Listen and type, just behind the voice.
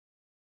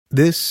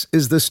This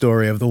is the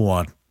story of the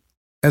one.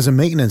 As a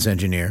maintenance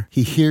engineer,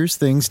 he hears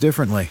things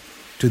differently.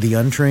 To the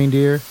untrained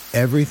ear,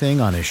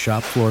 everything on his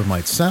shop floor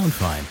might sound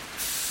fine,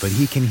 but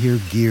he can hear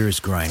gears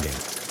grinding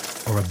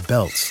or a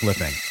belt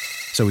slipping.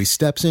 So he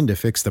steps in to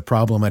fix the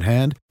problem at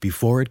hand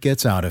before it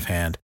gets out of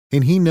hand.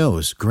 And he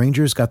knows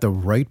Grainger's got the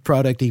right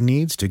product he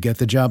needs to get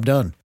the job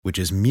done, which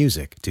is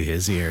music to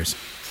his ears.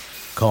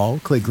 Call,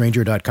 click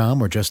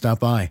Grainger.com, or just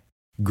stop by.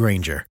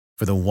 Grainger,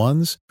 for the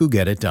ones who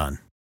get it done.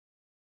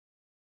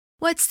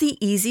 What's the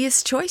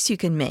easiest choice you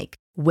can make?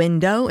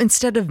 Window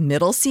instead of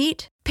middle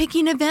seat?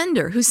 Picking a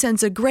vendor who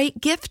sends a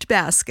great gift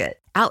basket?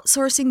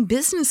 Outsourcing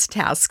business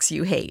tasks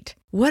you hate?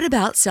 What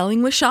about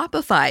selling with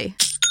Shopify?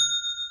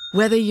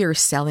 Whether you're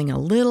selling a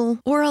little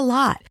or a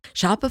lot,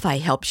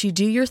 Shopify helps you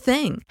do your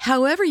thing,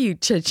 however you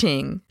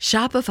cha-ching.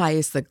 Shopify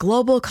is the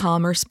global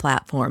commerce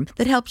platform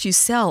that helps you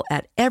sell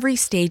at every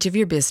stage of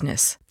your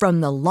business.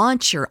 From the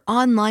launch your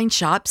online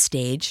shop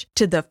stage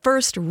to the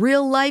first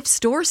real-life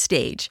store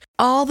stage,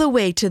 all the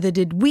way to the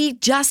did we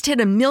just hit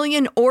a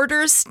million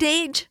orders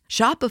stage.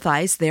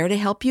 Shopify's there to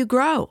help you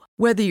grow.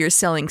 Whether you're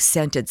selling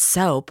scented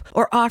soap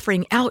or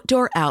offering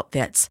outdoor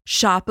outfits,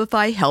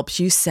 Shopify helps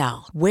you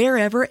sell.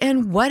 Wherever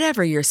and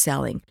whatever you're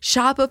selling,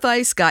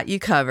 Shopify's got you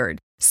covered.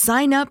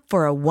 Sign up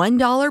for a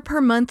 $1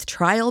 per month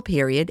trial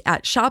period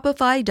at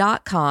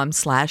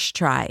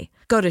shopify.com/try.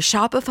 Go to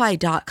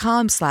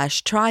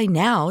shopify.com/try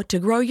now to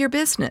grow your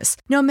business,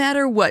 no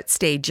matter what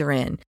stage you're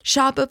in.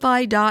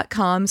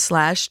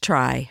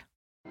 Shopify.com/try.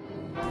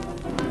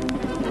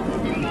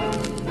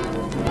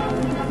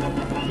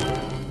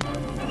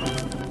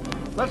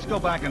 Let's go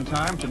back in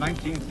time to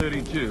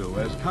 1932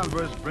 as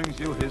Converse brings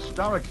you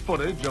historic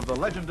footage of the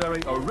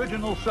legendary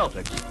original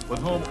Celtics with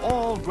whom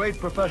all great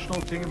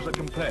professional teams are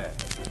compared.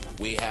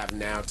 We have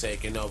now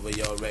taken over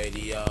your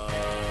radio.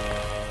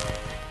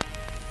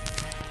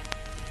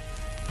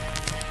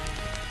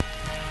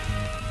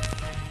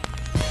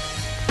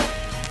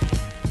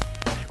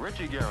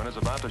 Richie Guerin is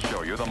about to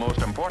show you the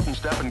most important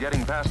step in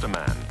getting past a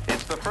man.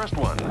 It's the first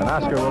one. And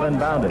Oscar will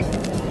inbound it.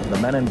 The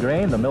men in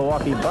green, the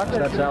Milwaukee Bucks,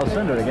 that's Al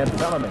Cinders against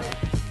Bellamy.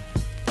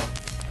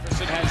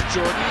 Has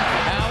Jordan.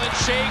 Allen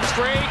shakes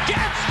free.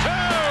 Gets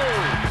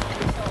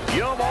two!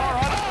 Gilmore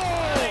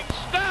on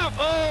Stop!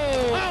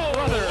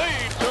 Brother.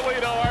 Lead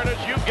Toledo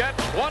artists, you get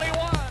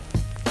 21.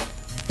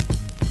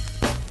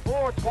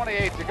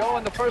 4:28 to go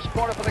in the first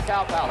quarter for the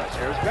Cow Palace.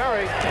 Here's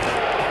Barry.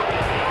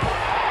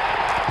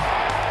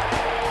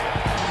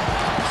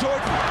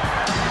 Jordan.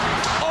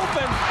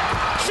 Open.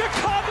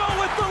 Chicago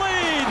with the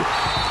lead.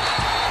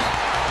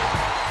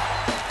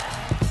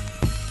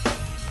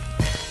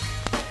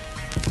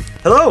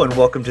 Hello and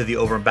welcome to the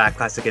Over and Back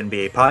Classic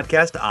NBA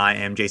podcast. I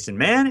am Jason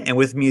Mann, and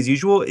with me as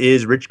usual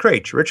is Rich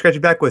Craich. Rich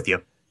Craich, back with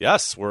you.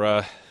 Yes,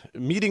 we're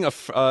meeting a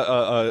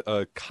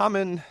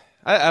common,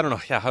 I don't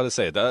know how to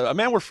say it, a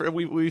man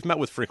we've met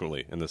with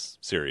frequently in this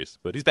series,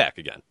 but he's back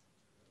again.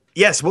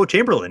 Yes, Wilt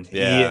Chamberlain.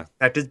 Yeah. He, in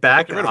fact, is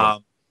back. Get rid of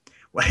him.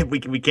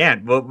 We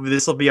can't. Well,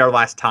 this will be our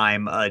last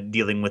time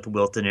dealing with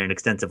Wilton at an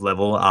extensive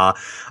level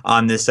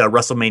on this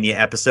WrestleMania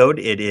episode.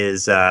 It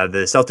is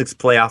the Celtics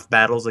playoff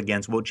battles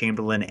against Wilt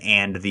Chamberlain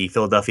and the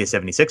Philadelphia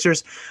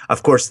 76ers.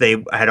 Of course,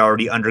 they had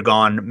already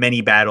undergone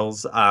many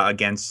battles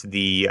against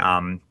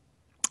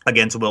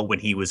Wilt when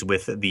he was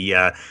with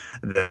the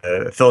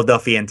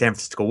Philadelphia and San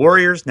Francisco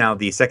Warriors, now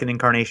the second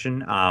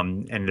incarnation.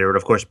 And there would,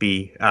 of course,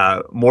 be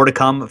more to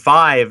come,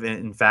 5,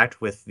 in fact,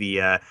 with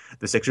the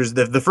Sixers.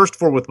 The first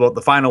 4 with Wilt,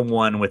 the final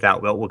one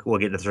without Wilt. We'll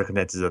get into the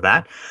circumstances of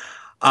that.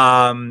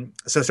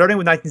 So starting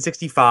with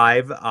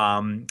 1965,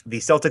 the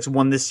Celtics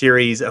won this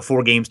series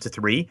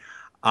 4-3.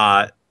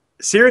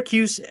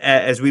 Syracuse,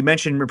 as we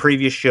mentioned in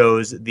previous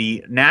shows,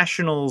 the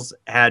Nationals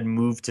had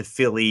moved to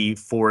Philly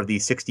for the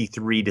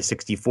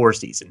 63-64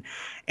 season.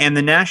 And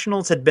the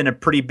Nationals had been a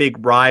pretty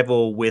big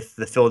rival with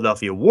the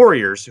Philadelphia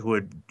Warriors, who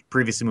had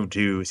previously moved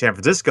to San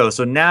Francisco.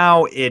 So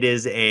now it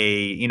is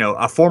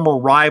a former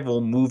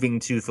rival moving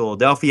to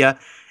Philadelphia.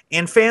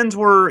 And fans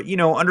were,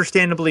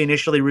 understandably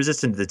initially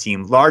resistant to the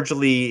team.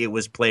 Largely, it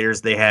was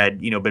players they had,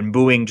 been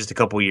booing just a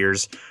couple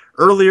years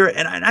earlier.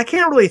 And I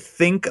can't really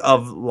think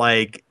of,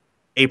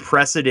 a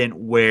precedent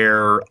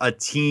where a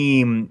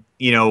team,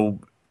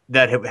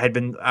 that had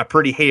been a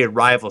pretty hated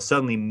rival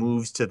suddenly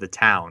moves to the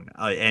town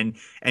and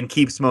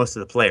keeps most of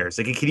the players.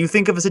 Can you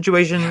think of a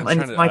situation like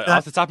that?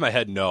 Off the top of my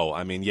head, no.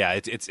 I mean, yeah,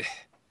 it's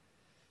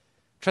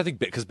I'm trying to think,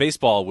 because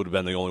baseball would have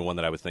been the only one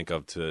that I would think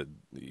of to,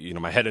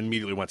 my head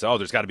immediately went to,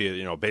 there's got to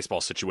be a baseball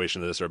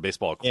situation to this or a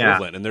baseball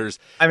equivalent. Yeah.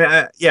 And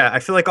I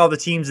feel like all the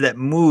teams that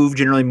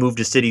generally move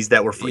to cities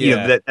that were,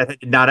 that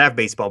did not have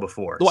baseball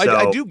before. Well, so.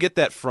 I do get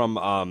that from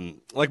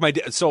like my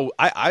so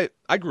I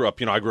grew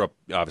up,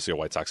 obviously a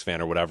White Sox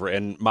fan or whatever,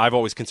 and I've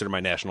always considered my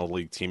National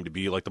League team to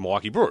be like the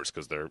Milwaukee Brewers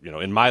because they're,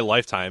 in my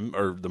lifetime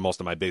or the most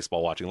of my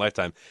baseball watching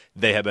lifetime,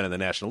 they have been in the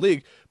National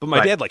League. But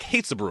my dad like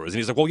hates the Brewers, and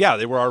he's like, well, yeah,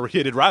 they were our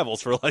hated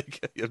rivals for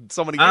like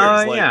so many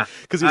years,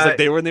 because he was like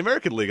they were in the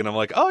American League, and I'm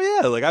like, oh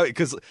yeah, like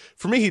because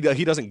for me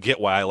he doesn't get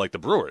why I like the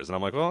Brewers, and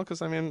I'm like, well,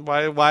 because I mean,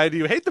 why do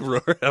you hate the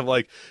Brewers? I'm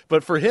like,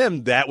 but for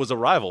him that was a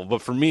rival,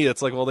 but for me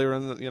it's like, well, they were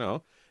in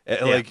the,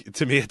 like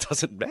to me it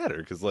doesn't matter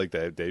because like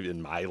they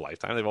in my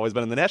lifetime they've always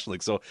been in the National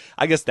League, so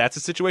I guess that's a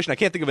situation. I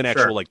can't think of an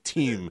actual like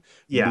team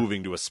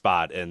moving to a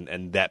spot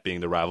and that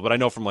being the rival, but I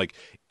know from like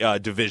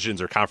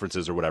divisions or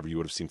conferences or whatever you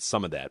would have seen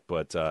some of that,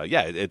 but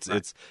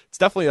it's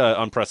definitely an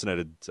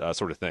unprecedented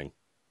sort of thing.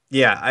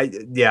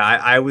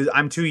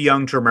 I'm too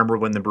young to remember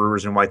when the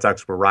Brewers and White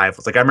Sox were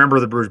rivals. Like I remember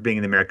the Brewers being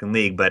in the American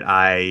League, but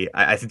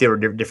I think they were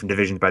different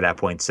divisions by that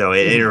point. So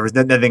it was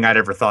nothing I'd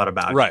ever thought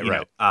about.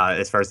 Right.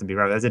 As far as them being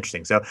rivals, that's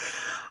interesting. So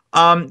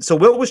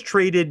Wilt was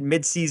traded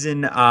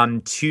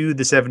midseason to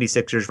the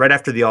 76ers right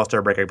after the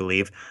All-Star break, I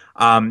believe.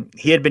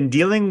 He had been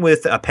dealing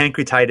with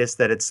pancreatitis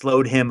that had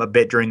slowed him a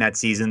bit during that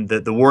season.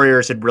 The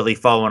Warriors had really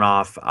fallen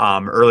off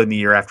early in the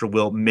year after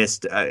Wilt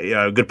missed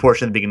a good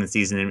portion of the beginning of the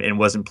season and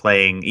wasn't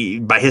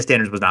playing, by his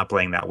standards, was not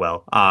playing that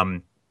well.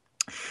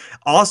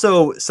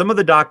 Also, some of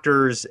the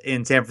doctors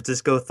in San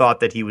Francisco thought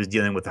that he was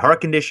dealing with a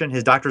heart condition.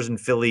 His doctors in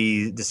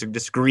Philly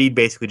disagreed,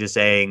 basically just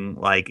saying,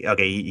 like,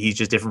 okay, he's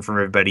just different from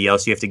everybody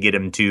else. You have to get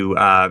him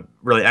to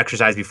really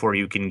exercise before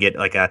you can get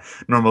like a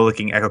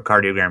normal-looking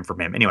echocardiogram from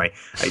him. Anyway,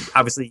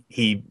 obviously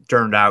he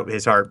turned out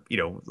his heart,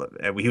 he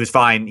was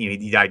fine.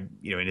 He died,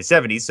 in his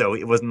 70s, so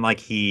it wasn't like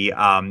he,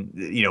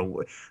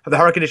 the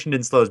heart condition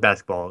didn't slow his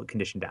basketball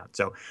condition down.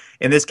 So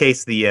in this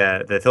case,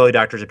 the Philly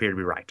doctors appear to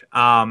be right.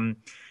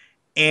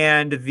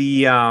 And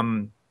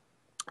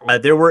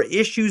there were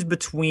issues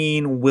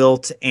between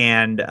Wilt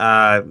and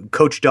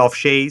Coach Dolph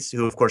Schayes,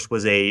 who of course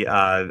was a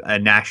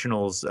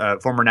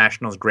former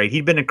Nationals great.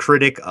 He'd been a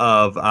critic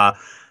of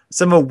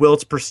some of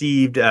Wilt's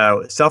perceived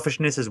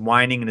selfishness, his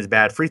whining, and his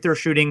bad free throw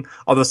shooting.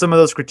 Although some of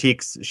those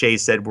critiques,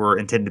 Schayes said, were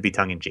intended to be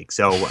tongue in cheek.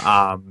 So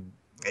and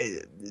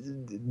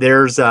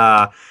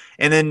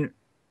then.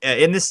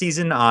 In this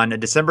season, on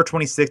December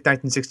 26,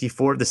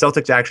 1964, the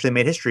Celtics actually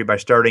made history by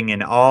starting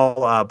an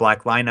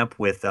all-black lineup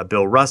with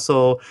Bill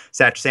Russell,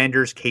 Satch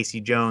Sanders,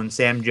 Casey Jones,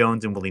 Sam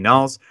Jones, and Willie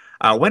Knowles.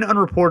 Went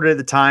unreported at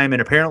the time, and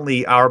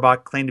apparently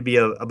Auerbach claimed to be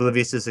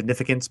oblivious to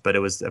significance, but it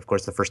was, of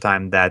course, the first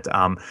time that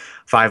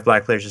 5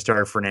 black players had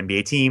started for an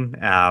NBA team.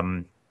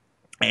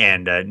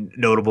 And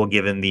notable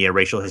given the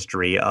racial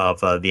history of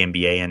the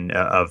NBA and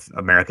of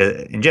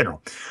America in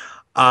general.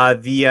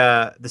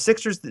 The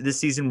Sixers this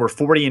season were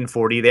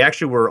 40-40. They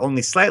actually were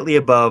only slightly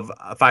above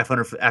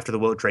 500 after the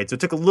Wilt trade, so it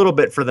took a little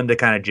bit for them to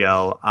kind of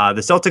gel.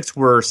 The Celtics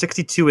were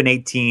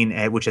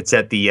 62-18, which had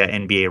set the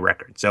NBA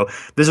record. So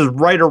this is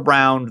right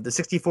around the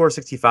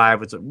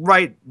 64-65. It's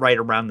right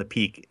around the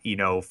peak,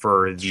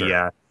 for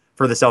the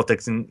for the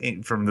Celtics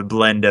and from the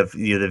blend of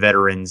the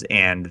veterans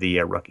and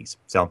the rookies.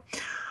 So.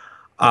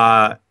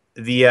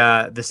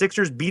 The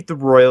Sixers beat the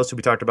Royals, who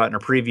we talked about in a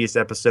previous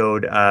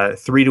episode,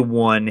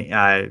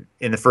 3-1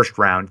 in the first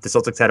round. The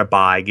Celtics had a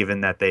bye,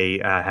 given that they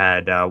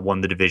had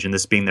won the division.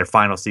 This being their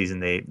final season,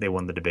 they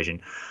won the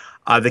division.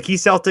 The key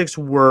Celtics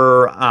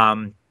were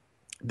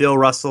Bill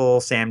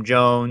Russell, Sam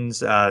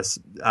Jones,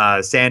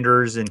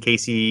 Sanders, and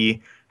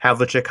Casey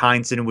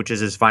Havlicek-Heinsohn, which is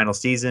his final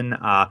season.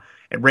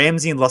 And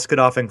Ramsey and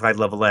Luskadov and Clyde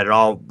Levelette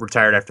all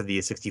retired after the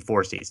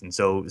 64 season.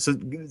 So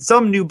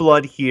some new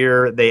blood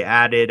here. They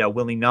added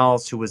Willie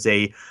Knowles, who was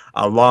a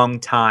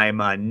long-time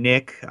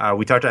Knick.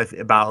 We talked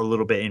about a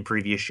little bit in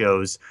previous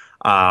shows.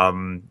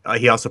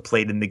 He also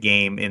played in the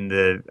game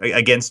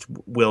against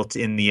Wilt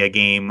in the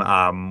game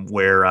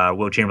where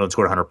Wilt Chamberlain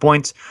scored 100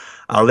 points.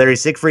 Larry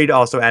Siegfried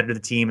also added to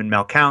the team, and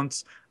Mel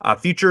Counts.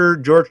 Future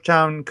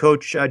Georgetown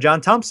coach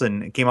John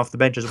Thompson came off the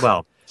bench as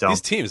well. So,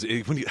 these teams,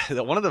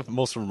 one of the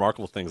most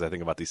remarkable things I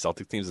think about these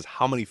Celtic teams is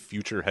how many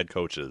future head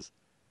coaches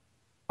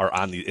are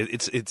on the.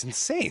 It's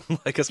insane.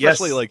 Like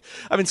especially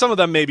some of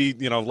them maybe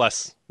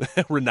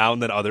I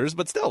renowned than others,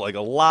 but still like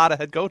a lot of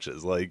head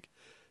coaches like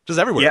just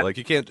everywhere. Yeah. Like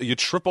you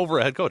trip over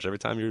a head coach every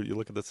time you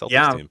look at the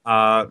Celtics team.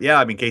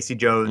 I mean Casey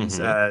Jones,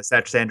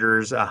 Satch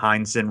Sanders,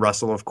 Heinsohn,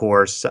 Russell, of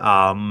course,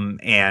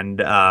 and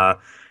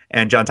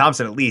John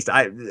Thompson at least.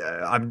 I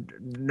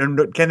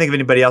can't think of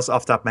anybody else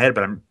off the top of my head,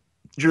 but I'm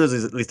sure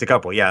there's at least a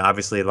couple. Yeah,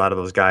 obviously a lot of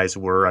those guys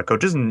were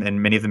coaches,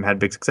 and many of them had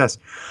big success.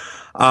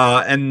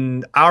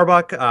 And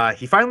Auerbach,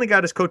 he finally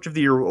got his Coach of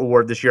the Year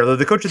award this year. Although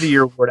the Coach of the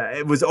Year award,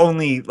 it was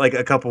only like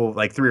a couple,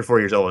 like 3 or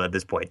 4 years old at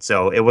this point.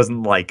 So it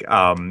wasn't like it's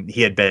not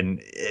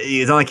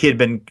like he had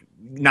been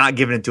not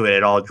given it to it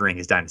at all during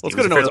his dynasty. Well, it's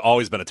good to know it's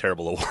always been a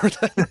terrible award.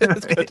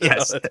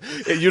 Yes.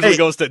 It usually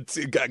goes to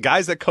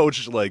guys that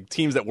coach like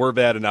teams that were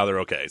bad and now they're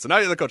okay. So now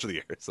you're the Coach of the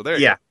Year. So there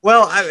you go.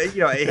 Well,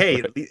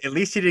 hey, at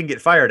least he didn't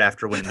get fired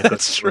after winning the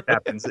Coach of the Year.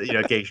 Happens,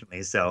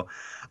 occasionally. So,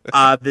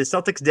 The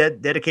Celtics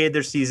dedicated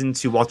their season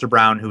to Walter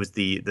Brown, who was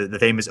the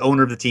famous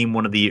owner of the team,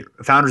 one of the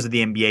founders of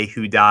the NBA,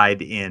 who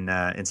died in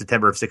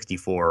September of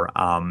 '64.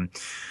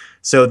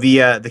 So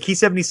the key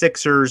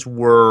 76ers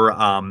were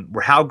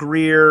Hal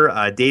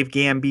Greer, Dave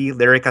Gamby,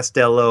 Larry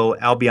Costello,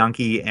 Al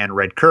Bianchi, and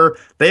Red Kerr.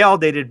 They all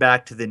dated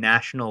back to the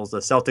Nationals, the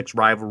Celtics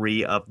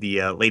rivalry of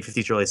the late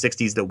 50s, early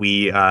 60s that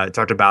we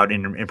talked about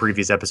in a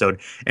previous episode.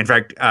 In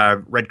fact,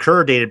 Red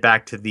Kerr dated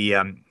back to the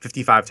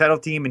 55 title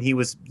team, and he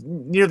was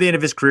near the end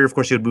of his career. Of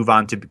course, he would move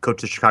on to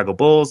coach the Chicago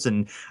Bulls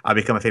and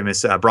become a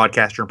famous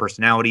broadcaster and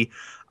personality.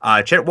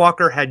 Chet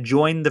Walker had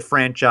joined the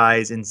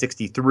franchise in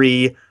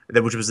 '63,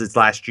 which was his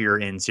last year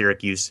in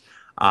Syracuse.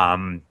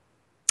 And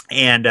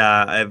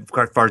as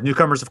far as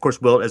newcomers, of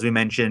course, Wilt, as we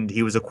mentioned,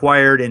 he was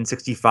acquired in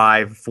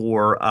 '65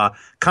 for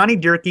Connie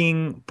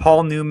Dierking,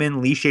 Paul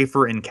Newman, Lee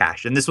Schaefer, and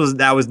cash. And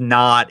that was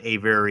not a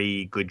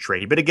very good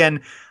trade. But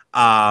again, they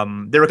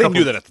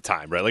knew that at the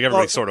time, right? Like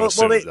everybody sort of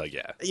assumed,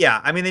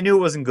 yeah. I mean, they knew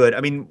it wasn't good. I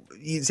mean,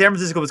 San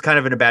Francisco was kind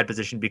of in a bad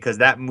position because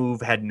that move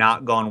had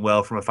not gone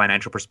well from a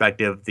financial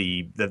perspective.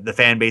 The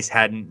fan base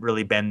hadn't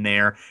really been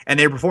there, and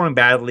they were performing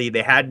badly.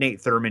 They had Nate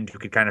Thurmond who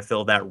could kind of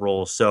fill that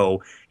role.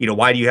 So,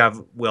 why do you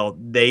have? Well,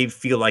 they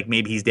feel like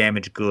maybe he's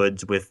damaged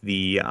goods with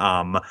the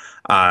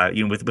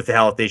with the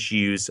health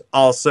issues.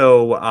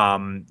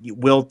 Also,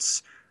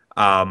 Wilt's.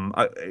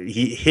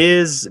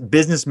 His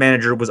business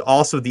manager was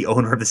also the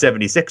owner of the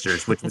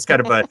 76ers, which was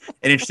kind of an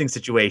interesting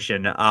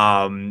situation.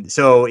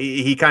 So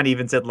he kind of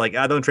even said, like,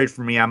 don't trade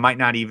for me. I might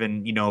not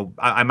even,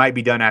 I might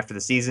be done after the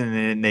season.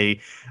 And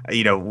they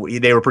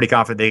were pretty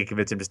confident they could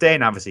convince him to stay.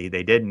 And obviously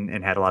they did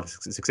and had a lot of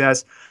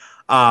success.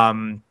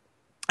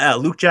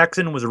 Luke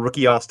Jackson was a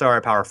rookie all-star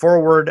at power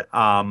forward.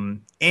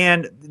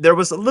 And there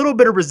was a little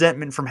bit of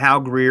resentment from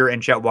Hal Greer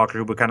and Chet Walker,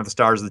 who were kind of the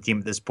stars of the team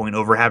at this point,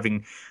 over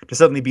having to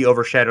suddenly be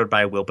overshadowed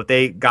by Wilt, but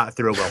they got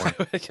through it well.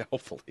 Yeah,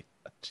 hopefully.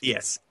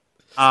 Yes.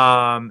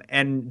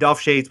 And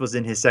Dolph Schayes was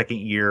in his second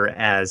year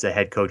as a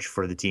head coach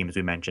for the team, as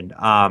we mentioned.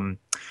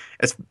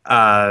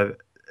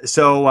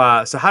 So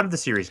how did the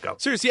series go?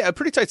 A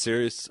pretty tight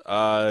series.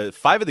 5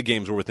 of the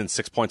games were within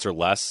 6 points or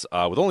less,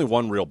 with only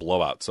one real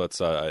blowout. So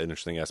that's an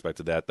interesting aspect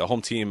of that. The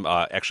home team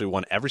actually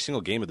won every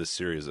single game of this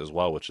series as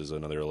well, which is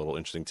another little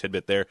interesting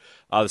tidbit there.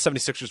 The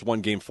 76ers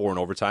won Game 4 in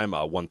overtime,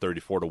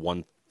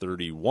 134-131.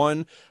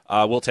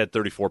 Wilt had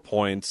 34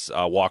 points,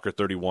 Walker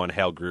 31,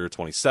 Hal Greer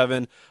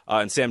 27,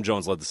 and Sam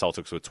Jones led the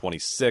Celtics with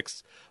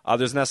 26.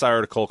 There's an SI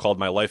article called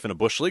My Life in a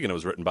Bush League, and it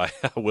was written by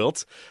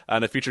Wilt,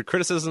 and it featured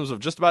criticisms of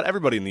just about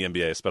everybody in the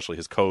NBA, especially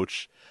his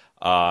coach.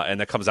 And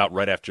that comes out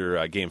right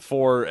after Game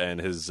 4, and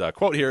his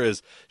quote here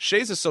is,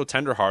 "Schayes is so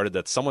tender-hearted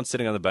that someone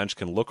sitting on the bench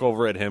can look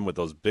over at him with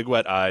those big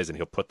wet eyes, and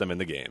he'll put them in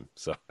the game."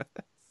 So...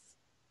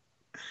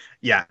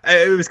 Yeah,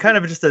 it was kind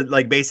of just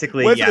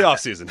basically... Wait for the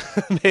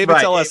offseason. Maybe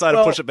tell SI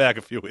to push it back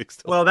a few weeks.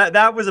 Well,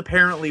 that was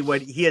apparently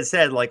what he had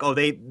said,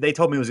 they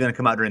told me it was going to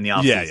come out during the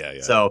offseason.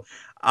 Yeah. So,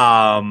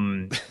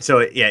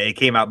 it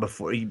came out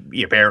before he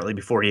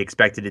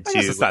expected it to. I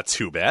guess it's not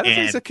too bad.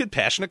 He's a good,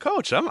 passionate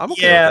coach. I'm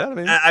okay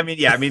with that.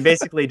 I mean,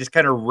 basically just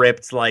kind of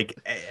ripped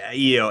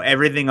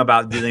everything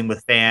about dealing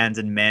with fans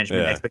and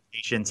management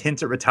expectations,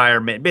 hints at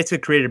retirement, basically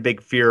created a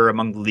big fear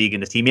among the league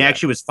and the team. He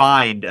actually was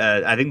fined,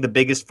 I think the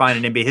biggest fine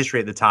in NBA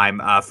history at the time,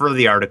 for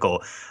the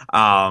article,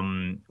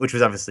 which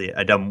was obviously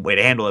a dumb way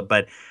to handle it,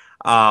 but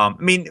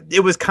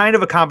it was kind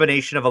of a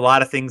combination of a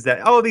lot of things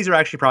that, these are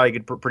actually probably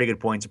pretty good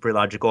points and pretty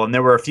logical. And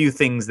there were a few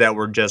things that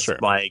were just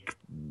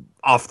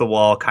off the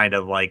wall, kind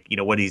of what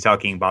are you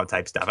talking about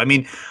type stuff.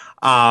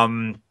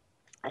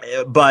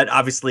 But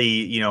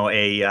obviously,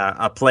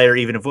 a player,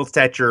 even of Wilt's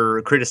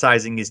stature,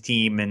 criticizing his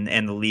team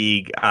and the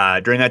league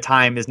during that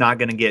time is not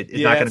going to get.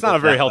 It's not a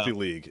very healthy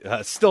league.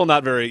 Still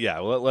not very.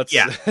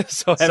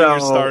 So having your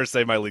stars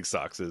say my league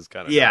sucks is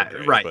kind of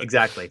great, right,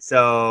 exactly.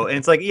 So and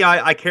it's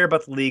I care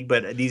about the league,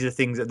 but these are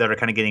things that are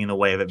kind of getting in the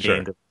way of it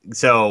being good.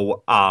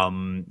 So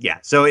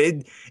so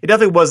it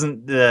definitely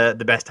wasn't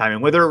the best timing.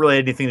 Whether it really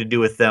had anything to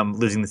do with them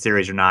losing the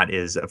series or not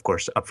is, of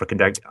course, up for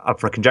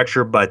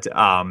conjecture. But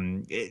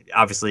it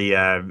obviously.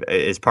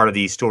 Is part of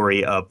the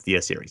story of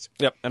the series.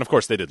 Yep, and of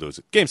course they did lose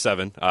it. Game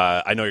 7.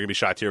 I know you're going to be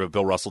shocked here, but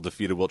Bill Russell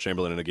defeated Wilt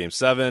Chamberlain in a Game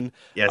 7.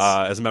 Yes.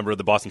 As a member of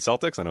the Boston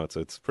Celtics. I know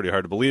it's pretty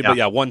hard to believe, but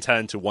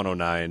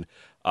 110-109.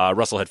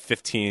 Russell had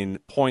 15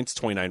 points,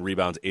 29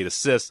 rebounds, 8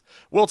 assists.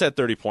 Wilt had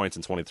 30 points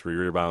and 23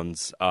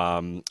 rebounds.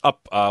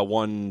 Up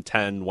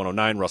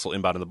 110-109. Russell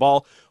inbounding the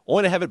ball,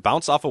 only to have it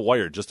bounce off a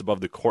wire just above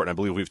the court. And I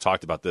believe we've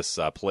talked about this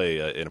play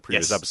in a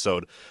previous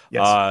episode.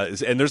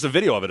 Yes. And there's a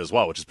video of it as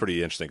well, which is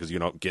pretty interesting because you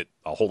don't get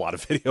a whole lot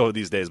of video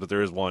these days, but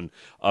there is one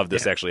of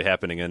this actually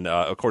happening. And,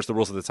 of course, the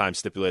rules at the time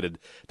stipulated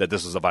that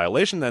this was a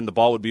violation. Then the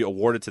ball would be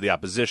awarded to the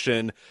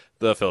opposition,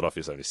 the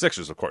Philadelphia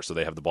 76ers, of course. So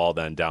they have the ball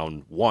then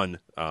down 1.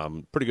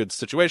 Pretty good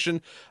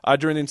situation.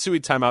 During the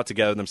ensuing timeout to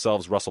gather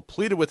themselves, Russell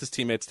pleaded with his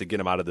teammates to get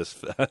him out of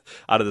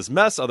this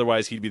mess.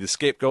 Otherwise, he'd be the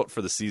scapegoat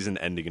for the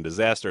season-ending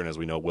disaster. And as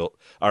we know,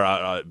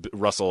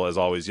 Russell, as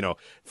always,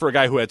 for a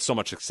guy who had so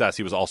much success,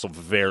 he was also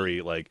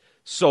very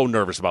so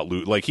nervous about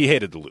lose. Like, he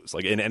hated to lose,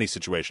 like, in any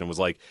situation. Was,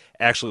 like,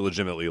 actually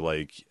legitimately,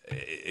 like,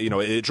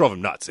 it drove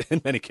him nuts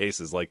in many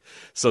cases. Like,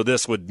 so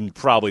this would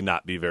probably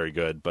not be very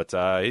good. But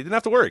he didn't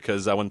have to worry,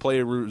 because when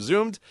play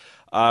resumed,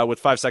 with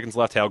 5 seconds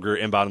left, Hal Greer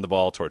inbounded the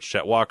ball towards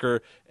Chet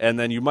Walker. And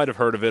then you might have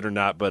heard of it or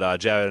not, but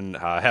Jaden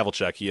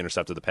Havlicek, he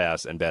intercepted the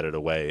pass and batted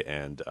away.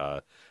 And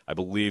I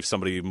believe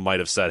somebody might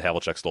have said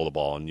Havlicek stole the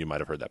ball, and you might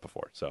have heard that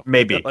before. So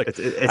maybe like,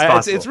 it's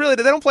possible. It's really,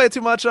 they don't play it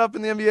too much up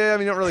in the NBA. I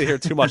mean, you don't really hear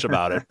too much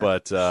about it,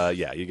 but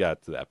yeah, you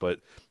got that. But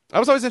I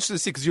was always interested to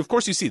see, because of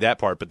course you see that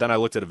part, but then I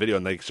looked at a video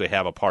and they actually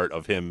have a part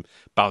of him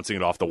bouncing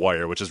it off the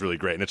wire, which is really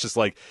great. And it's just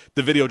like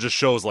the video just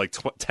shows like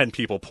 10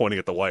 people pointing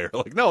at the wire.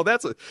 Like, no,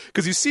 that's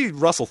because you see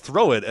Russell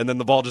throw it and then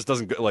the ball just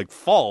doesn't go, like,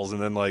 falls,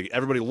 and then like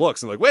everybody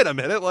looks and like, wait a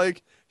minute,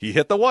 like he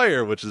hit the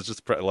wire, which is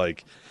just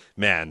like,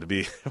 man, to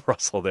be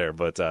Russell there.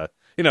 But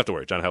you don't have to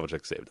worry. John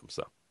Havlicek saved him.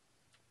 So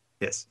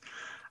yes.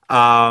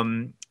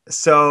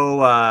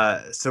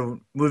 So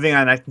moving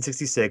on,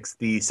 1966,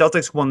 the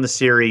Celtics won the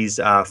series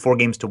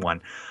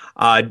 4-1.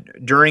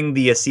 During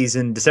the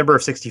season, December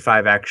of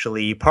 65,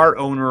 actually, part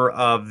owner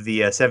of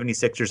the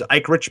 76ers,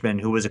 Ike Richman,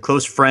 who was a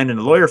close friend and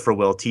a lawyer for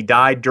Wilt, he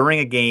died during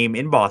a game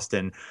in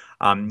Boston.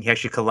 He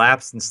actually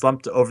collapsed and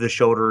slumped over the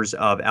shoulders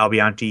of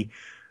Albianti,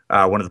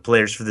 one of the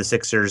players for the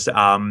Sixers.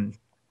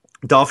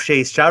 Dolph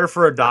Chase shouted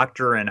for a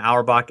doctor, and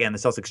Auerbach and the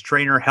Celtics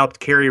trainer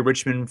helped carry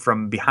Richmond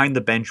from behind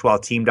the bench while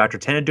team doctor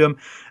tended to him.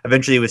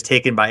 Eventually, he was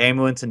taken by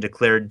ambulance and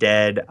declared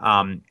dead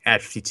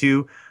at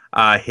 52.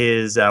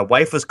 His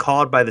wife was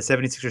called by the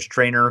 76ers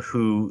trainer,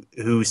 who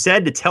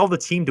said to tell the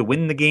team to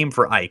win the game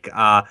for Ike.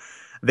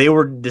 They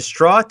were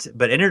distraught,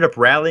 but ended up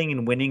rallying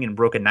and winning and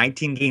broke a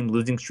 19-game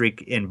losing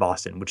streak in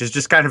Boston, which is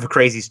just kind of a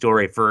crazy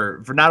story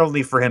for not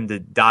only for him to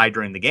die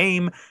during the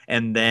game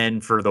and then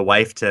for the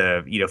wife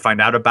to, find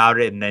out about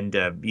it and then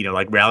to,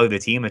 like rally the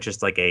team. It's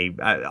just like a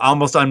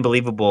almost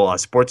unbelievable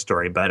sports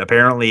story, but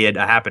apparently it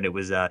happened. It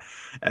was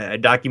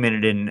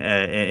documented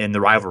in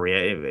the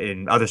rivalry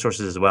in other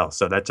sources as well.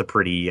 So that's a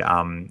pretty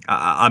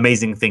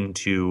amazing thing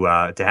to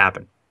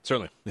happen.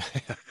 Certainly.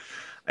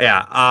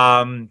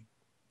 Yeah.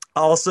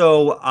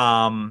 Also,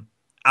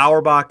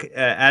 Auerbach,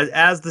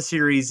 as the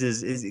series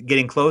is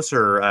getting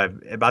closer,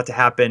 about to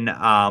happen,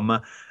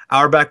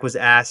 Auerbach was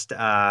asked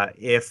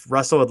if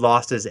Russell had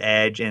lost his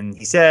edge, and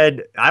he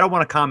said, "I don't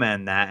want to comment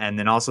on that," and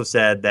then also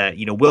said that,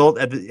 Wilt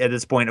at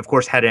this point, of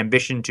course, had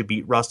ambition to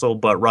beat Russell,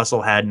 but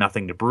Russell had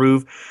nothing to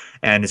prove.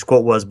 And his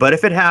quote was, "But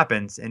if it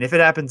happens, and if it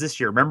happens this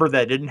year, remember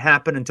that didn't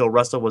happen until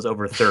Russell was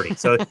over 30.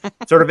 So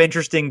sort of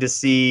interesting to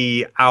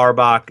see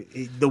Auerbach,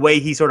 the way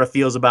he sort of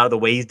feels about it, the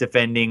way he's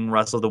defending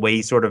Russell, the way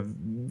he's sort of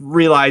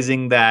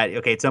realizing that,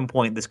 okay, at some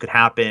point this could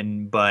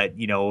happen, but,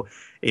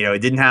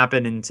 it didn't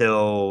happen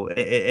until,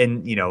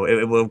 and, it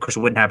of course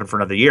it wouldn't happen for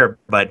another year.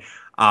 But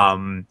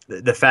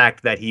the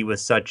fact that he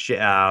was such,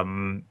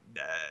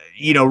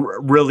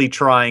 really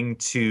trying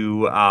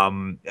to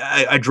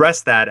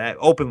address that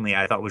openly,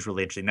 I thought was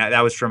really interesting.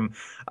 That was from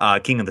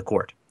King of the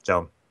Court.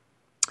 So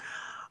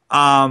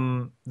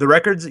the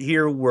records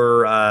here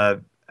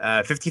were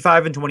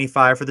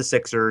 55-25 for the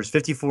Sixers,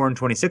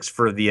 54-26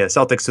 for the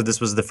Celtics. So this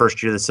was the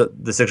first year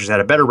the Sixers had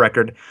a better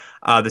record.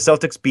 The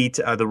Celtics beat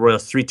the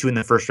Royals 3-2 in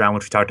the first round,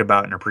 which we talked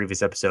about in our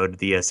previous episode.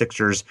 The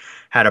Sixers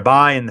had a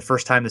bye, and the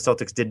first time the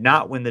Celtics did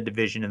not win the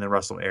division in the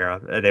Russell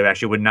era. They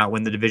actually would not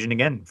win the division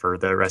again for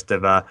the rest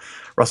of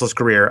Russell's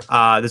career.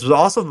 This was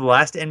also the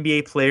last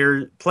NBA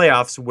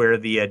playoffs where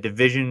the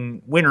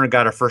division winner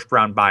got a first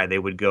round bye. They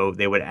would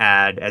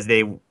add, as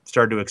they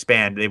started to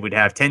expand, they would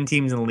have 10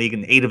 teams in the league,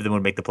 and 8 of them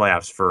would make the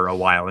playoffs for a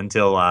while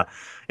until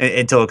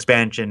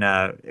expansion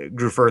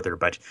grew further.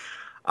 But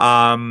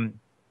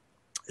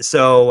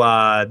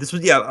so this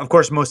was, of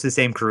course, most of the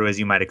same crew as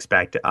you might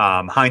expect.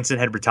 Heinsohn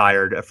had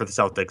retired for the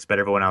Celtics, but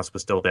everyone else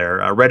was still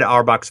there. Red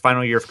Auerbach's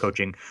final year of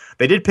coaching.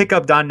 They did pick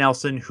up Don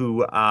Nelson,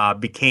 who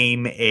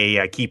became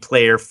a key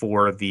player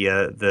for the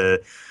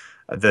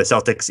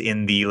Celtics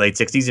in the late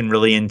 60s and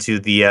really into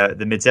the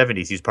mid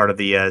 70s. He was part of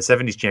the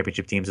 70s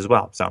championship teams as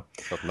well. So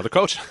another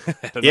coach.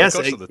 Yes,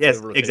 coach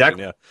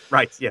exactly. Yeah.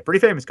 Right. Yeah. Pretty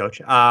famous coach.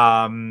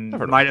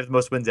 Might have the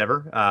most wins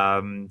ever.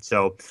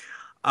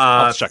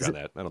 I'll check on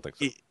that. I don't think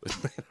so.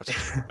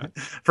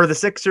 For the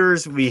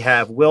Sixers, we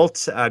have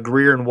Wilt,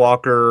 Greer and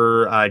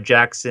Walker,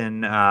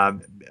 Jackson,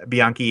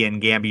 Bianchi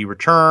and Gamby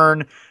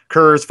return.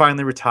 Kerr's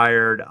finally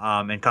retired,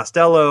 and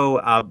Costello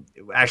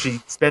actually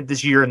spent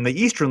this year in the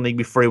Eastern League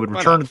before he would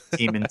return to the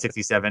team in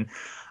 67.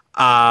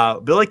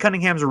 Billy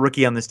Cunningham's a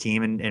rookie on this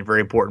team and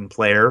very important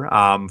player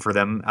for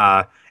them.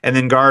 And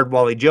then guard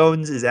Wally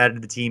Jones is added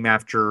to the team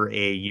after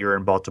a year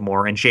in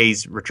Baltimore, and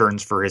Shays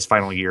returns for his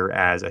final year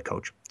as a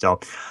coach. So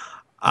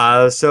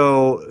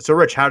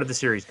Rich, how did the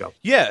series go?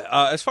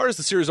 Yeah, as far as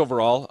the series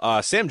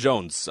overall, Sam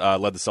Jones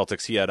led the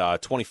Celtics. He had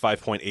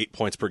 25.8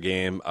 points per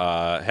game.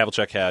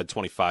 Havlicek had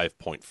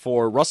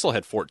 25.4. Russell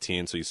had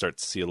 14, so you start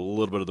to see a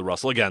little bit of the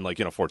Russell. Again,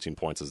 14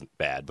 points isn't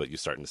bad, but you're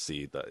starting to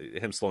see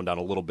him slowing down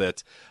a little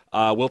bit.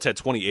 Wilt had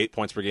 28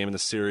 points per game in the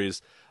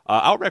series.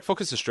 Auerbach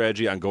focused his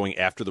strategy on going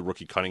after the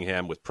rookie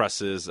Cunningham with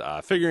presses,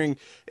 figuring,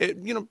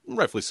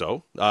 rightfully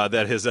so,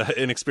 that his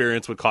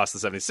inexperience would cost the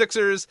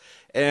 76ers,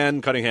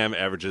 and Cunningham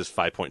averages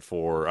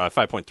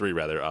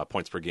 5.3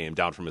 points per game,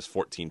 down from his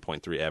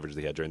 14.3 average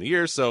that he had during the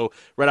year. So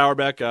Red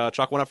Auerbach,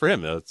 chalk one up for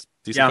him. It's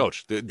decent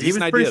coach.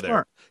 Decent idea there.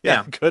 Smart.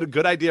 Yeah,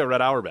 good idea,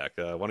 Red Auerbach.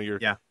 One of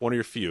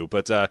your few.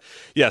 But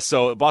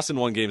so Boston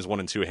won games 1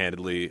 and 2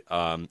 handedly.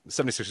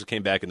 76ers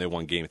came back and they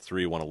won game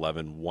 3,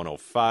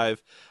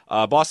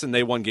 111-105. Boston,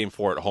 they won game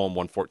 4 at home,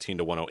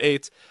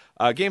 114-108.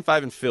 Game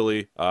 5 in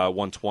Philly,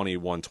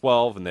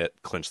 120-112, and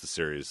that clinched the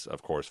series,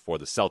 of course, for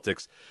the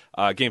Celtics.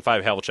 Game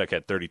 5, Havlicek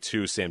had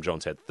 32, Sam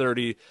Jones had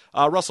 30.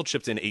 Russell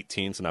chipped in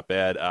 18, so not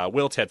bad.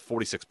 Wilt had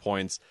 46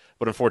 points,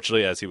 but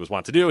unfortunately, as he was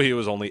wont to do, he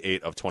was only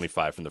 8 of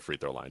 25 from the free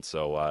throw line.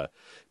 So,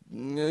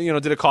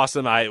 did it cost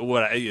them? They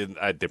probably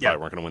weren't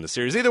going to win the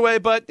series either way,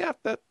 but yeah,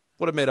 that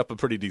would have made up a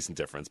pretty decent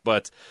difference.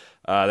 But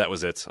that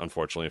was it,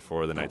 unfortunately,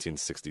 for the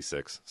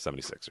 1966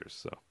 76ers.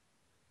 So,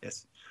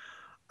 yes.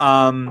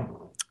 Then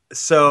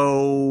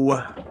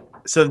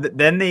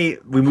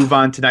we move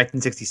on to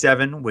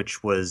 1967,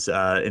 which was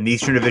in the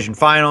Eastern Division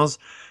Finals.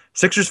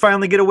 Sixers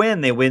finally get a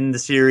win. They win the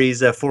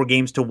series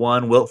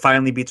 4-1. Wilt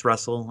finally beats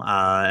Russell.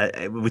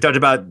 We talked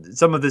about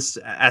some of this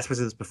aspects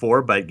of this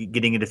before, but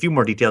getting into a few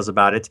more details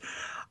about it.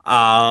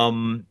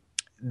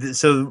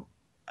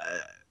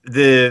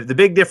 The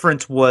big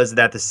difference was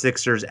that the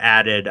Sixers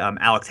added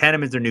Alex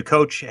Hannum as their new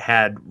coach,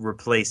 had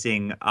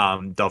replacing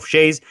Dolph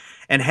Schayes.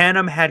 And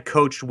Hannum had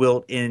coached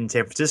Wilt in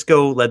San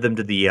Francisco, led them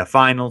to the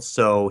finals,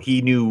 so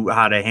he knew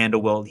how to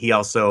handle Wilt. He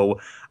also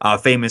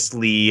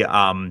famously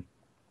led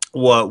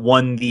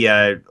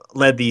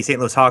the St.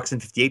 Louis Hawks in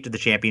 '58 to the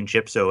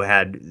championship, so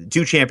had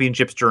 2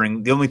 championships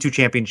the only 2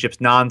 championships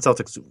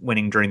non-Celtics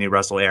winning during the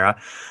Russell era.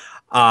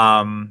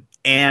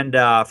 And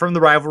from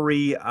the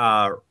rivalry,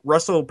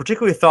 Russell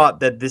particularly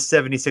thought that this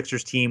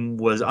 76ers team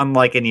was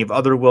unlike any of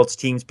other Wilt's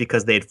teams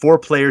because they had 4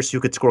 players who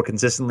could score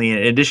consistently, in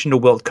addition to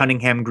Wilt,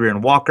 Cunningham, Greer,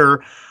 and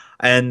Walker.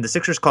 And the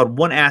Sixers called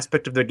one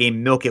aspect of their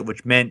game milk it,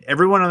 which meant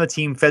everyone on the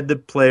team fed the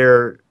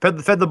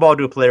ball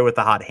to a player with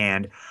a hot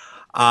hand.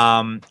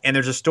 And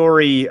there's a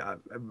story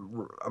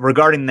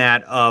regarding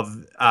that of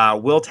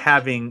Wilt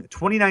having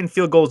 29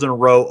 field goals in a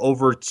row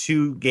over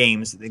 2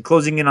 games,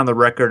 closing in on the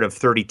record of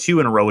 32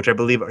 in a row, which I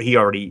believe he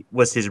already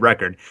was his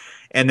record.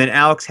 And then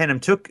Alex Hannum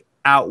took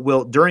out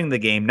Wilt during the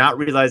game, not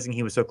realizing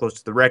he was so close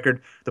to the record.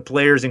 The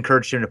players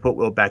encouraged him to put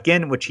Wilt back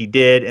in, which he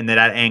did, and that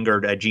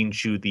angered Gene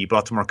Shue, the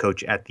Baltimore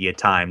coach at the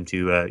time,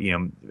 to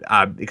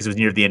because it was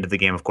near the end of the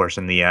game, of course,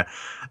 and the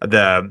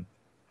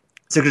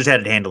Sixers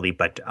had it handily,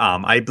 but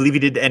I believe he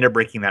did end up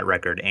breaking that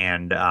record,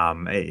 and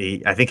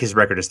I think his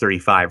record is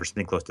 35 or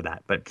something close to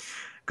that, but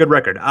good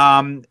record.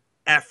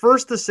 At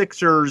first, the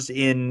Sixers,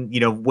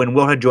 when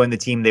Wilt had joined the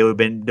team, they would have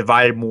been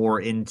divided more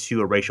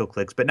into racial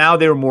cliques, but now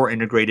they were more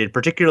integrated.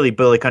 Particularly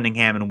Billy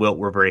Cunningham and Wilt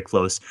were very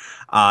close,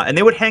 and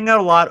they would hang out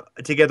a lot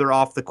together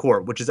off the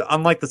court, which is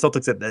unlike the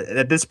Celtics.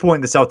 At this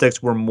point, the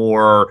Celtics were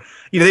more,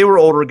 they were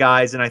older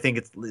guys, and I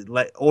think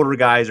older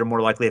guys are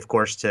more likely, of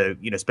course, to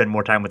spend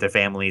more time with their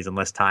families and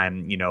less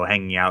time,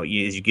 hanging out.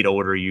 As you get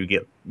older,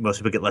 most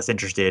people get less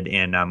interested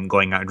in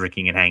going out and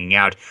drinking and hanging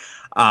out.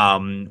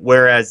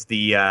 Whereas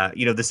the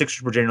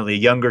Sixers were generally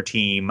a younger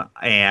team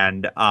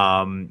and,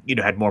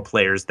 had more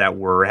players that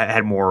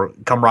had more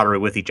camaraderie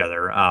with each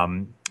other.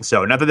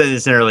 So not that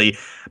necessarily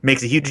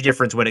makes a huge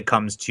difference when it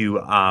comes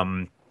to,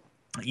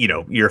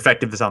 your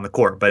effectiveness on the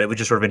court, but it was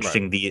just sort of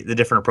interesting, right, the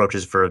different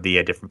approaches for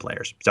the different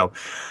players. So,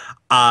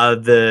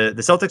 the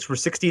Celtics were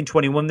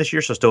 60-21 this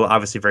year, so still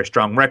obviously a very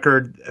strong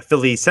record.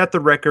 Philly set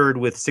the record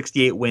with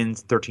 68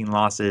 wins, 13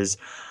 losses.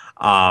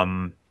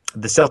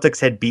 The Celtics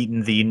had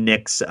beaten the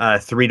Knicks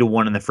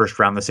 3-1 in the first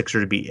round. The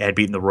Sixers had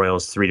beaten the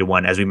Royals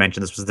 3-1. As we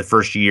mentioned, this was the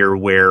first year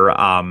where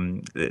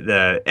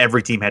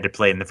every team had to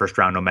play in the first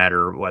round, no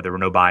matter whether there were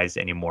no byes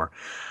anymore.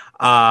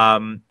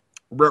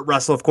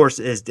 Russell, of course,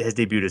 has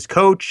debuted as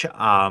coach.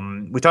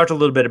 We talked a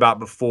little bit about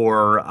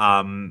before.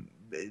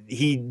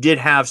 He did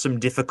have some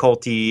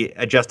difficulty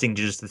adjusting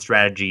to just the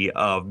strategy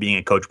of being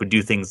a coach. Would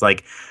do things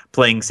like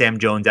playing Sam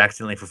Jones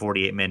accidentally for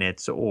 48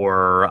 minutes,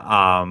 or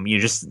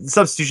just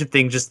substitution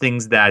things, just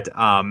things that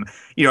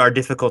are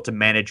difficult to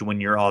manage when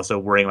you're also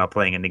worrying about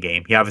playing in the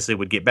game. He obviously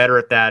would get better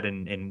at that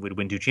and would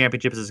win 2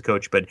 championships as a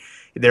coach, but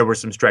there were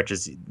some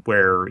stretches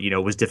where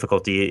it was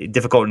difficult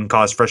and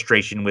caused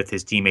frustration with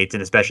his teammates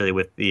and especially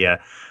with the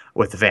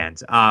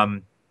fans.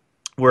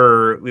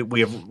 We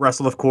have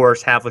Russell, of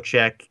course,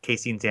 Havlicek,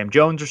 Casey, and Sam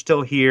Jones are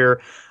still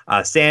here.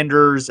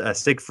 Sanders,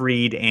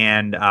 Siegfried,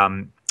 and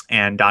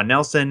Don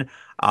Nelson.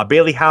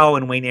 Bailey Howe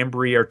and Wayne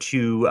Embry are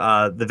 2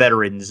 the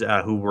veterans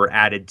who were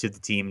added to the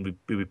team to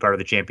be part of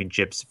the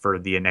championships for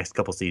the next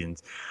couple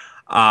seasons.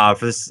 For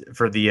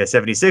the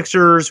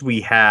 76ers, we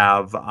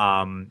have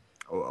the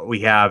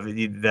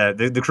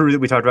crew that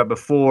we talked about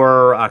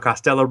before.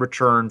 Costello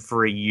returned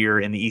for a year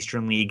in the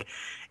Eastern League.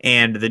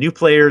 And the new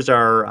players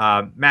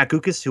are Matt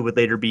Guokas, who would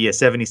later be a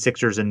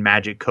 76ers and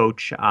Magic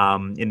coach in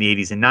the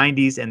 80s and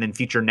 90s, and then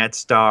future Nets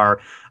star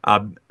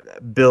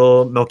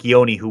Bill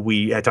Melchioni, who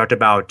we had talked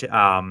about.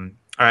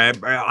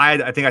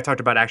 I think I talked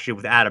about actually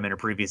with Adam in a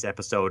previous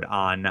episode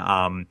on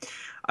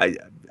I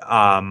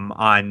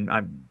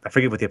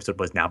forget what the episode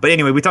was now, but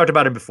anyway, we talked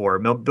about him before.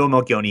 Bill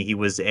Melchioni, he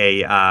was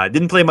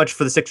didn't play much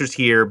for the Sixers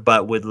here,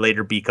 but would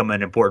later become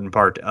an important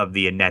part of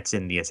the Nets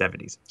in the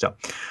 70s.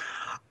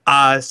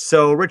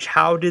 So Rich,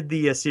 how did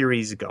the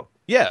series go?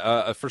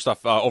 Yeah, first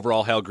off,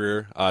 overall, Hal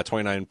Greer,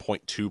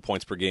 29.2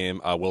 points per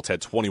game. Wilt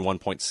had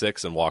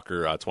 21.6 and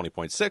Walker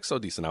 20.6, so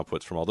decent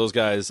outputs from all those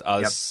guys. The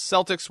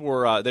Celtics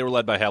were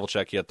led by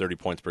Havlicek. He had 30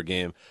 points per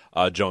game.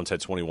 Jones had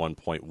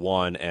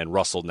 21.1, and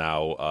Russell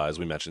now, as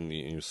we mentioned,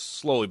 you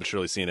slowly but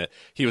surely seeing it,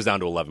 he was down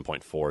to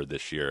 11.4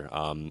 this year.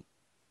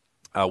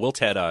 Wilt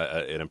had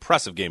an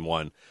impressive game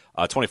one.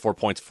 24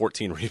 points,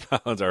 14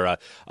 rebounds. What am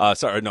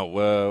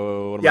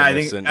I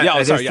missing?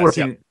 I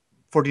think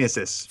 14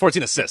 assists.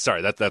 14 assists.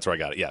 Sorry, that's where I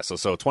got it. Yeah,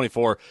 so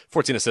 24,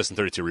 14 assists, and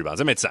 32 rebounds.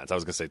 That made sense. I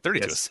was going to say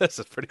 32 assists.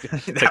 That's pretty good.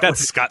 That's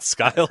Scott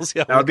Skiles.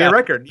 Yeah, that would be a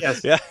record,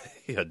 yes. Yeah,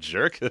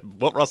 jerk.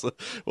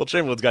 Wilt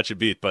Chamberlain's got you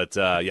beat. But,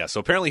 so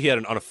apparently he had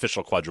an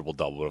unofficial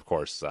quadruple-double, but of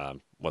course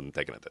wasn't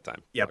taken at that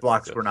time. Yeah,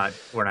 blocks were not.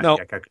 No,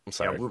 I'm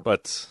sorry,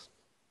 but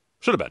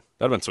should have been.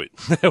 That would have been sweet.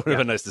 It would have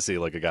been nice to see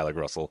like a guy like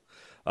Russell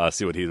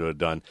see what he would have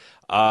done.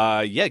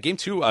 Game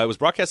two was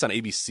broadcast on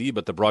ABC,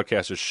 but the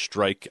broadcaster's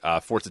strike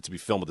forced it to be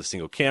filmed with a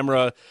single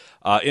camera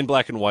in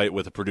black and white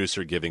with a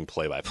producer giving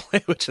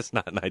play-by-play, which is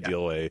not an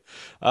ideal way.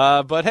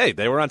 But hey,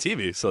 they were on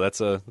TV, so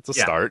that's a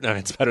start. I mean,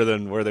 it's better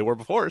than where they were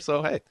before,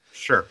 so hey.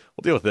 Sure.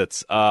 We'll deal with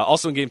it.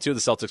 Also in game two, the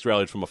Celtics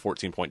rallied from a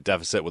 14-point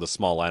deficit with a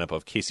small lineup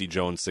of Casey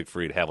Jones,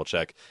 Siegfried,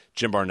 Havlicek,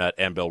 Jim Barnett,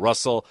 and Bill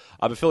Russell.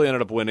 But Philly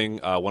ended up winning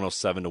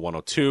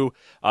 107-102.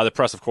 The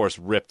press, of course,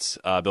 ripped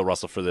Bill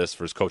Russell for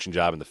his coaching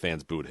job, and the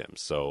fans booed him.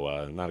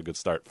 So not a good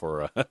start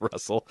for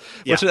Russell,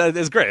 which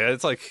is great.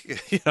 It's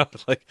like,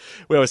 like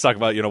we always talk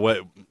about,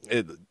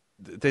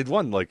 they'd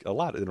won like a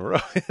lot in a row.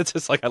 It's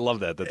just like I love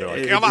that they're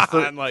like, come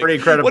on, like, pretty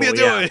incredible. What are you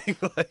doing?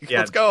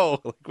 Let's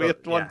go. Like, we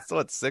have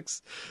won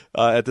six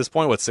at this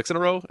point. What, 6 in a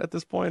row at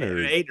this point,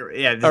 or 8? Or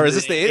is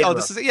this the 8? Oh,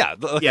 this is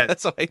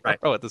That's 8 in a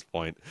row at this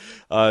point.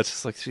 It's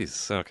just like,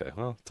 geez, okay,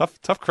 well,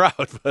 tough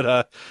crowd,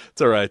 but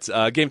it's all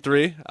right. Game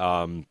 3.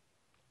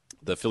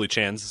 The Philly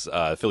fans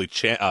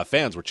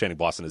were chanting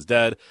 "Boston is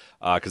dead"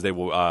 because they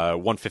were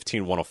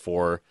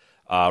 115-104.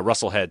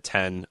 Russell had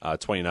 10,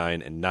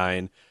 29, and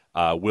 9.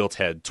 Wilt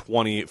had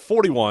 20,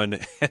 41,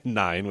 and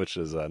 9, which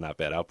is not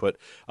bad output.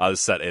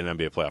 This set an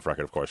NBA playoff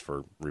record, of course,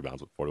 for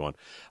rebounds with 41.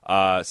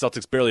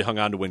 Celtics barely hung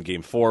on to win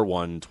Game 4,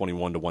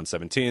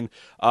 121-117.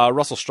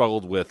 Russell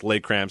struggled with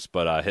leg cramps,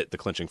 but hit the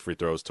clinching free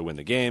throws to win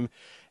the game.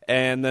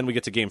 And then we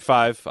get to Game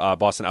 5.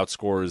 Boston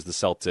outscores the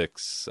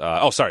Celtics.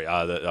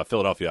 The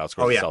Philadelphia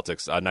outscores the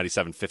Celtics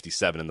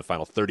 97-57 in the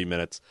final 30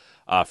 minutes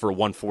for a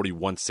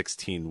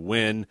 140-116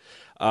 win.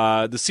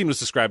 The scene was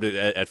described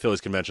at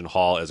Philly's Convention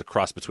Hall as a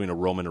cross between a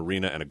Roman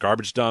arena and a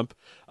garbage dump.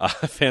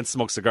 Fans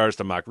smoked cigars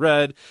to mock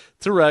red,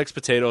 threw eggs,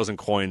 potatoes, and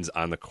coins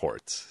on the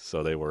court.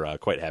 So they were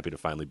quite happy to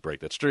finally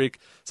break that streak.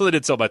 So they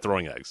did so by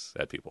throwing eggs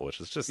at people,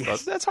 which is just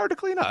that's hard to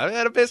clean up. I mean,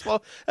 at a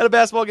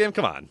basketball game,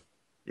 come on.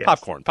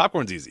 Yes.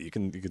 Popcorn's easy. You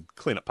can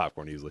clean up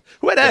popcorn easily.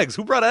 Who had eggs?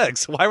 Who brought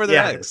eggs? Why were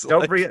there eggs?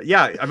 Don't bring.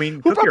 Yeah, I mean,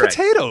 who brought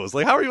potatoes?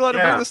 Like, how are you allowed to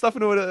bring this stuff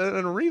into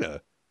an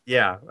arena?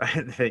 Yeah,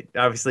 they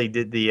obviously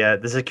did the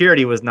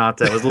security was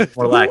not was a little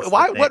more lax.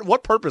 Why?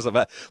 What purpose of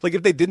that? Like,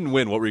 if they didn't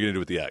win, what were you going to do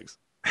with the eggs?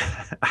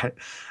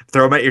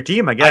 Throw them at your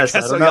team, I guess. I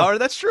don't know.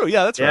 That's true.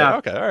 Yeah, that's right.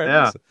 Okay, all right.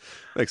 Yeah.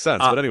 Makes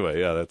sense. But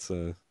anyway, that's.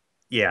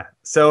 Yeah.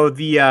 So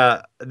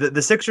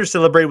the Sixers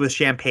celebrated with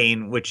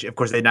champagne, which of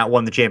course they'd not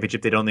won the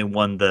championship; they'd only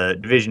won the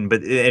division,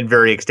 and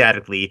very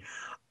ecstatically.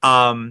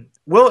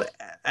 Will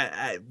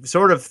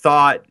sort of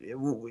thought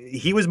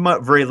he was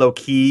very low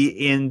key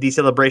in the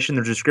celebration.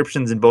 There's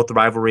descriptions in both the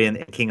rivalry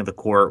and King of the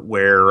Court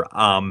where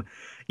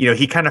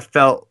he kind of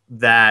felt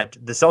that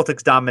the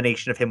Celtics'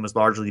 domination of him was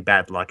largely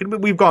bad luck.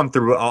 And we've gone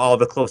through all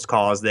the close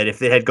calls that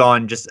if it had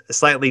gone just a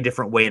slightly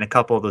different way in a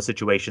couple of those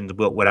situations,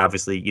 Wilt would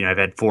obviously, have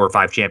had 4 or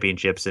 5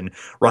 championships, and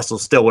Russell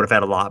still would have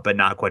had a lot, but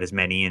not quite as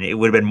many. And it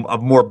would have been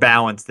more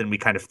balanced than we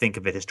kind of think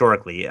of it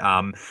historically.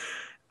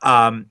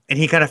 And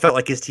he kind of felt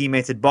like his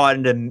teammates had bought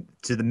into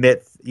the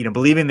myth,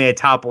 believing they had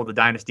toppled the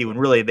dynasty when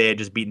really they had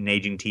just beaten an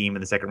aging team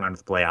in the second round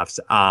of the playoffs.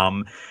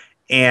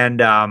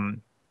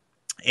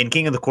 In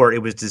King of the Court, it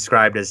was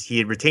described as he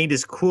had retained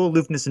his cool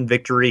aloofness in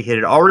victory. He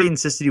had already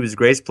insisted he was the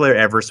greatest player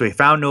ever, so he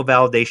found no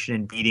validation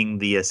in beating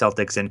the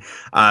Celtics. And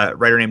a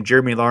writer named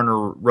Jeremy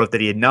Larner wrote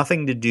that he had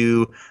nothing to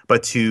do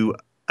but to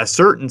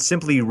assert and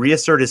simply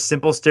reassert his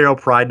simple, sterile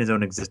pride in his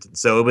own existence.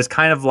 So it was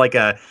kind of like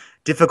a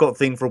difficult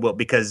thing for Wilt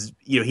because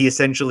he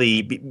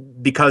essentially,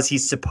 because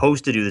he's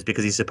supposed to do this,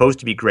 because he's supposed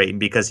to be great, and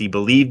because he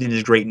believed in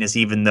his greatness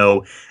even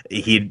though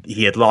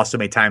he had lost so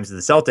many times to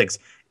the Celtics,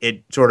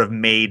 it sort of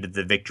made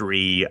the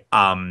victory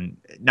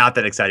not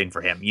that exciting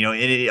for him. You know,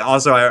 it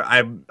also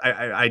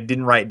I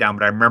didn't write it down,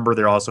 but I remember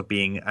there also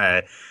being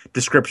a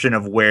description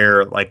of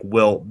where like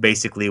Wilt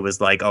basically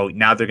was like, oh,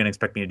 now they're going to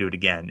expect me to do it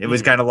again. It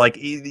was kind of like,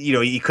 you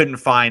know, he couldn't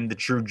find the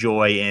true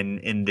joy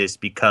in this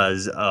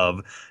because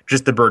of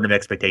just the burden of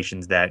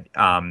expectations that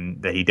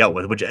he dealt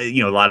with, which,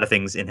 you know, a lot of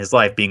things in his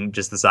life being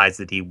just the size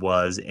that he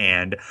was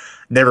and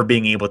never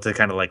being able to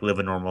kind of like live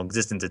a normal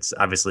existence. It's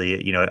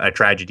obviously, you know, a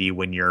tragedy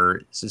when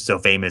you're so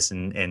famous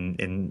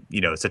and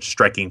you know, such a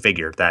striking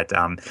figure that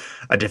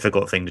a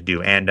difficult thing to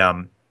do. And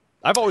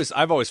I've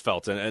always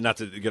felt, and not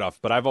to get off,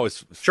 but I've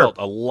always felt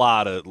a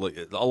lot of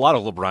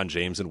LeBron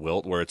James and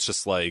Wilt, where it's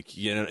just like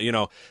you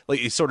know, like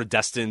he's sort of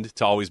destined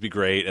to always be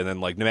great, and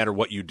then like no matter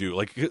what you do,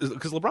 like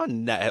because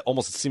LeBron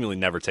almost seemingly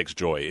never takes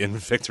joy in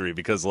victory,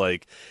 because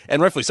like,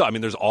 and rightfully so. I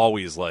mean, there's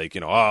always like, you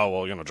know, oh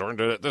well, you know, Jordan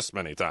did it this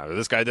many times, or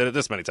this guy did it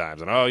this many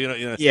times, and oh, you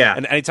know, yeah.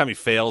 And anytime he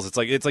fails, it's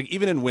like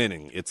even in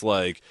winning, it's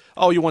like,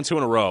 oh, you won 2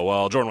 in a row,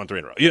 well, Jordan won 3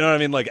 in a row. You know what I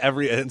mean? Like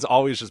it's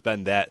always just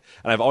been that,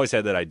 and I've always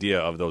had that idea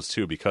of those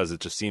two, because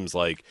it just seems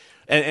like,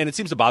 and it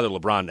seems to bother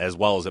LeBron as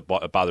well as it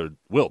bothered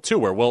Wilt too,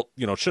 where Wilt,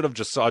 you know, should have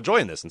just saw joy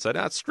in this and said,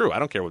 screw, I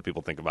don't care what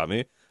people think about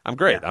me. I'm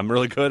great. Yeah. I'm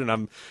really good, and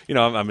I'm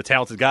a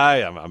talented guy.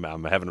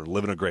 I'm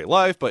living a great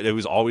life. But it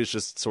was always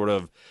just sort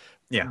of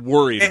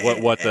worried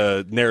what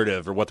the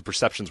narrative or what the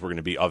perceptions were going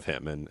to be of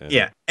him. And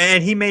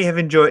and he may have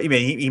enjoyed. I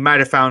mean, he might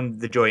have found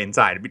the joy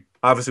inside. I mean,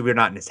 obviously, we're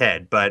not in his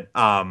head, but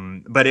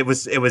it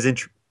was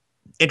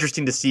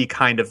interesting to see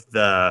kind of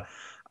the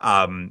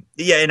and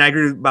I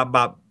agree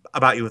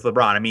about you with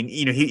LeBron. I mean,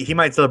 you know, he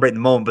might celebrate in the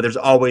moment, but there's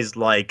always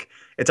like,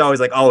 it's always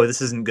like, oh, this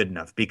isn't good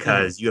enough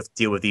because you have to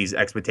deal with these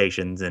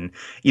expectations. And,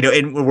 you know,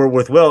 and we're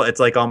with Will,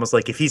 it's like almost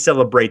like if he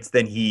celebrates,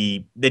 then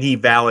he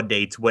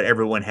validates what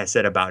everyone has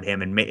said about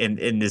him. And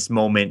in this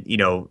moment, you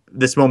know,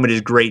 this moment is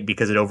great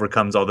because it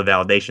overcomes all the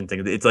validation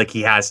thing. It's like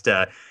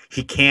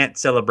he can't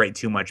celebrate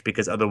too much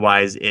because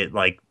otherwise it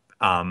like,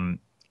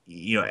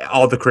 you know,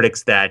 all the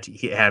critics that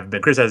have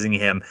been criticizing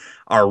him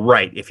are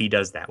right if he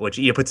does that, which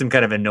puts him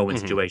kind of in a no-win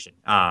situation.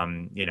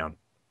 You know,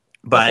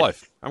 but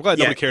life. I'm glad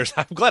nobody cares.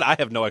 I'm glad I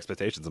have no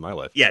expectations in my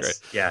life.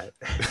 Yes, yeah.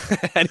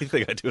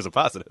 Anything I do is a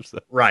positive. So.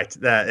 Right.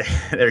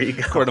 There you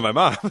go. According to my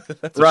mom.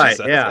 That's right.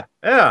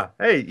 Yeah.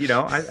 Hey, you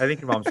know, I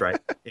think your mom's right.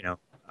 You know,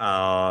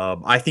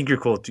 I think you're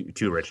cool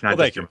too, Rich. Not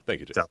thank you.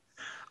 Thank you. So,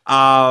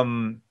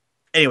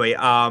 anyway,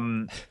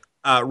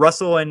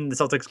 Russell and the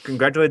Celtics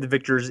congratulated the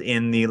victors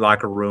in the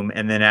locker room,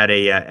 and then at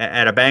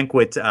a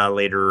banquet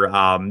later,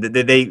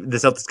 the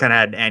Celtics kind of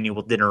had an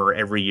annual dinner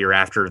every year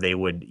after they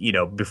would, you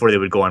know, before they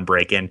would go on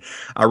break. And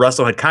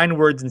Russell had kind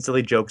words and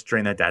silly jokes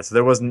during that. So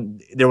there was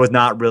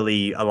not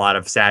really a lot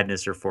of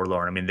sadness or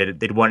forlorn. I mean,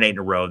 they'd won 8 in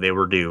a row. They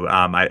were due.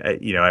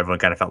 You know, everyone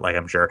kind of felt like,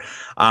 I'm sure.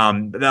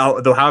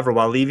 Though, however,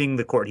 while leaving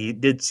the court, he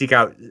did seek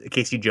out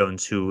Casey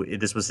Jones, who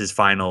this was his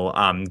final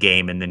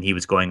game, and then he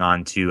was going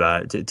on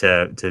to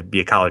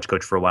be a college coach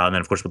for a while, and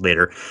then of course would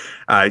later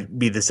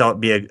be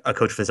a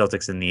coach for the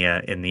Celtics in the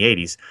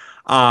 80s.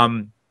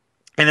 And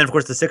then of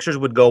course the Sixers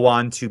would go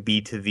on to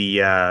beat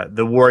the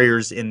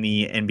Warriors in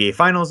the NBA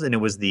Finals, and it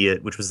was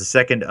which was the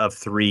second of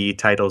 3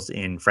 titles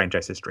in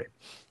franchise history.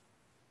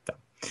 So,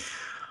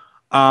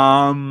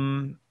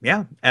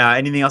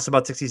 anything else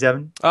about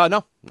 67?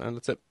 No,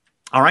 that's it.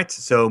 All right,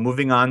 so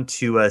moving on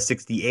to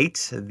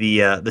 68, the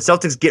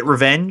Celtics get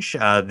revenge.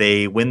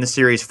 They win the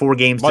series 4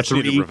 games Much to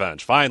 3. Needed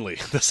revenge. Finally,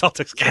 the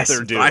Celtics get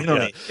their due.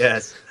 Finally,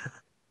 yes.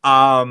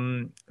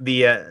 The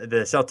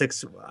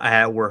Celtics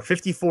were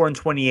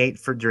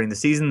 54-28 during the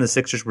season. The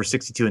Sixers were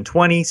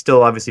 62-20.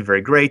 Still, obviously,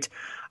 very great.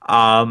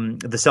 The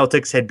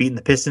Celtics had beaten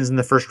the Pistons in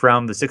the first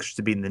round. The Sixers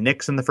had beaten the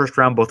Knicks in the first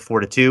round, both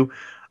 4-2.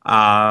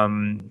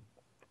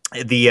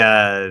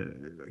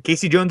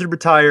 Casey Jones had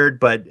retired,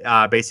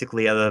 but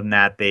basically, other than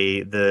that,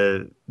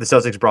 the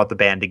Celtics brought the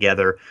band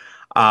together.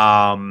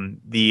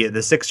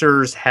 The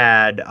Sixers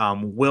had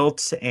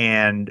Wilt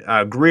and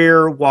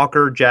Greer,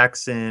 Walker,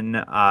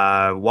 Jackson,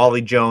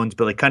 Wally Jones,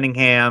 Billy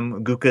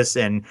Cunningham, Gukas,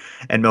 and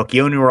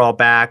Melchioni were all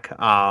back.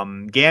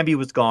 Gamby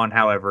was gone,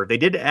 however. They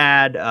did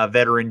add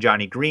veteran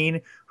Johnny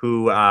Green,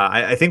 who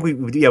I think we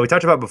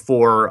talked about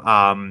before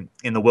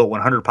in the Wilt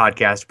 100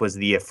 podcast, was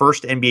the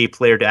first NBA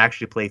player to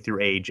actually play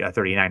through age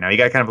 39. Now, he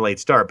got kind of a late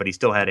start, but he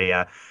still had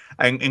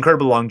an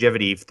incredible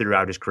longevity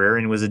throughout his career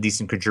and was a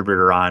decent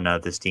contributor on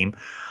this team.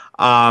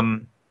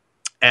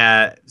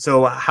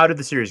 So how did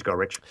the series go,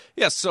 Rich?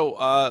 Yeah, so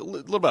a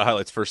little bit of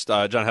highlights first.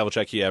 John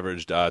Havlicek, he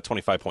averaged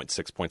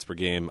 25.6 points per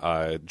game.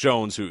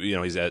 Jones, who, you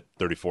know, he's at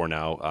 34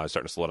 now,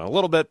 starting to slow down a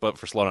little bit, but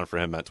for slow down for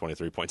him at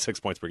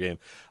 23.6 points per game.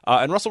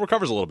 And Russell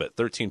recovers a little bit,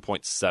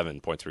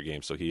 13.7 points per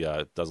game, so he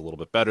does a little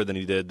bit better than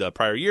he did the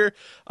prior year.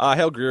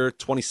 Hale Greer,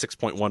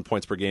 26.1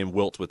 points per game.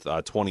 Wilt with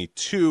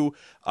 22,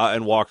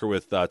 and Walker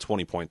with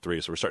 20.3.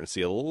 So we're starting to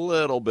see a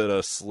little bit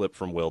of slip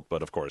from Wilt,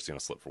 but of course, you know,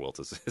 slip for Wilt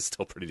is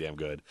still pretty damn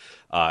good.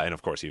 And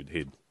of course,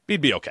 he'd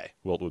he'd be okay.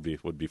 Wilt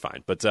would be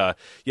fine. But so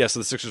the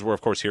Sixers were,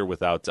 of course, here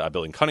without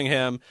Billy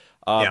Cunningham.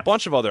 A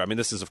bunch of other. I mean,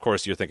 this is, of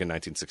course, you're thinking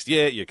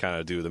 1968. You kind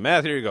of do the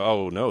math here. You go,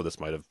 oh no, this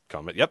might have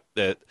come. Yep,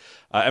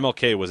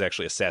 MLK was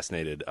actually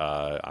assassinated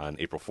on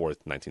April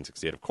 4th,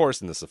 1968, of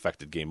course, and this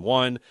affected Game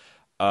 1.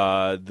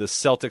 The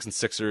Celtics and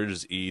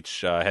Sixers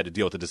each had to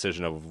deal with the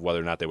decision of whether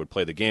or not they would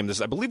play the game.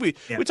 I believe we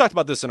talked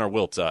about this in our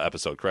Wilt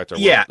episode, correct?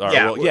 Yeah.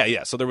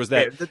 So there was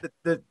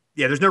that.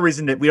 There's no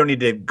reason that we don't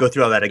need to go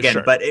through all that again.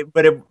 Sure. But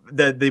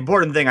the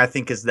important thing I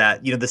think is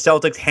that the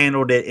Celtics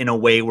handled it in a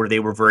way where they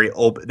were very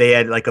open. They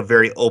had like a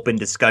very open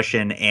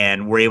discussion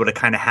and were able to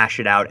kind of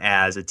hash it out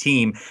as a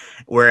team,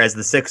 whereas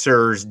the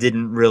Sixers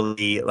didn't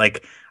really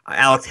like.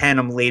 Alex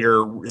Hannum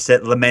later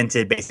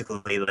lamented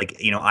basically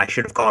like, I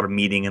should have called a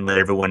meeting and let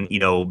everyone,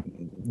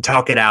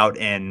 talk it out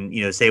and,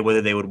 say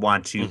whether they would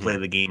want to play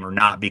the game or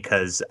not,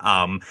 because,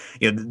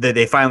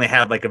 they finally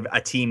had like a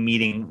team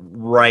meeting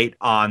right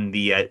on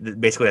the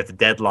basically at the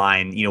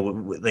deadline,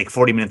 like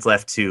 40 minutes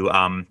left to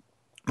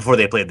before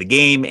they played the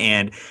game.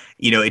 And,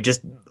 it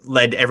just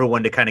led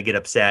everyone to kind of get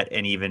upset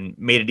and even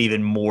made it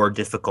even more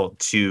difficult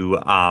to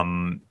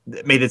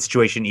made the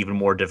situation even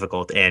more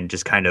difficult and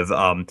just kind of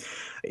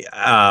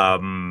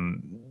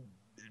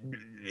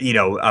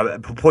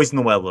poison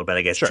the well a little bit,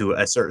 I guess, to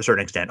a certain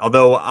extent.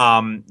 Although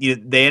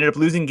they ended up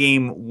losing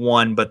Game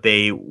 1, but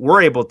they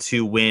were able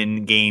to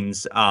win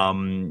games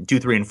 2,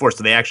 3, and 4.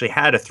 So they actually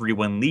had a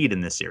 3-1 lead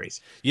in this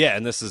series. Yeah,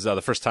 and this is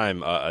the first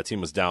time a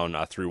team was down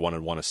 3-1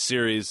 and won a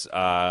series.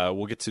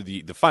 We'll get to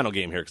the final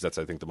game here because that's,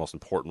 I think, the most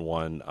important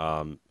one.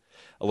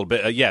 A little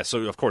bit,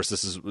 so of course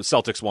this is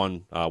Celtics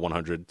won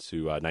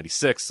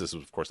 100-96. This was,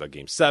 of course,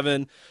 Game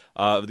 7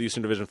 of the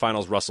Eastern Division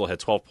Finals. Russell had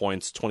 12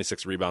 points,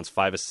 26 rebounds,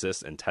 5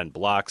 assists, and 10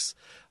 blocks.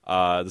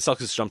 The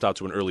Celtics jumped out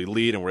to an early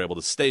lead and were able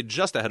to stay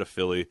just ahead of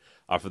Philly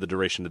for the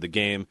duration of the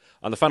game.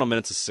 On the final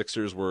minutes, the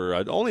Sixers were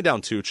only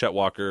down 2. Chet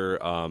Walker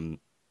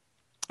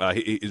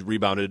he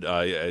rebounded.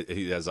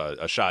 He has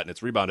a shot, and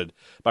it's rebounded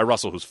by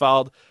Russell, who's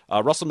fouled.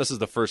 Russell misses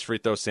the first free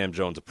throw. Sam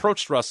Jones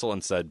approached Russell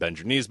and said, "Bend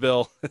your knees,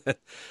 Bill,"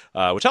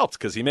 which helped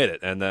because he made it.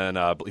 And then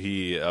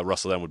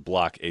Russell then would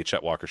block a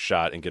Chet Walker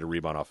shot and get a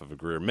rebound off of a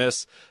Greer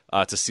miss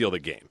to seal the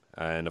game.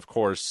 And, of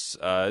course,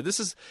 this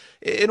is,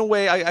 in a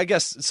way, I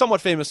guess, somewhat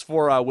famous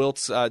for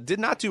Wilt. Did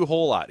not do a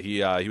whole lot.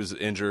 He was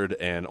injured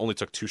and only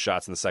took 2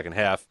 shots in the second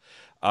half.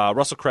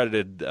 Russell was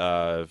credited for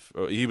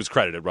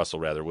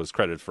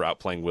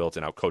outplaying Wilt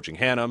and outcoaching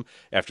Hannum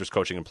after his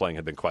coaching and playing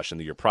had been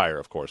questioned the year prior.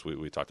 Of course,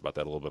 we talked about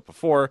that a little bit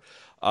before.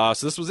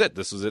 So this was it.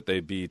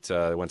 They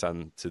went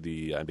on to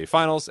the NBA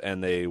Finals,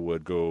 and they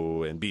would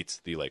go and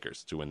beat the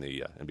Lakers to win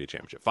the NBA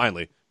championship.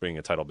 Finally, bringing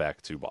a title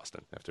back to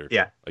Boston after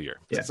a year.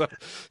 Yeah. So,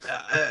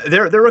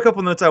 there were a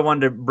couple notes I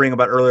wanted to bring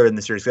about earlier in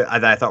the series that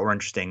I thought were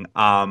interesting.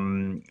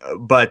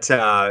 But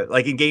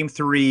like in Game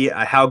 3,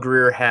 Hal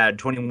Greer had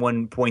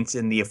 21 points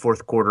in the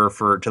fourth quarter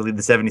to lead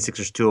the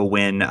 76ers to a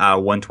win,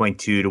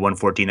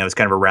 122-114. That was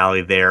kind of a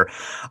rally there.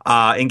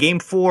 In Game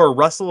 4,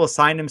 Russell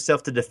assigned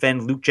himself to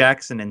defend Luke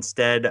Jackson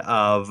instead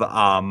of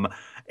Wilt,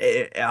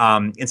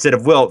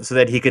 so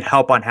that he could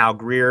help on Hal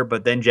Greer.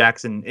 But then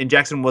Jackson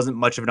wasn't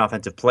much of an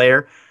offensive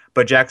player,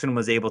 but Jackson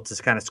was able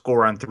to kind of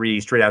score on 3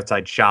 straight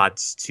outside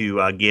shots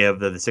to give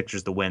the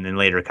Sixers the win, and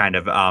later kind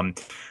of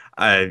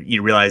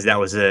you realize that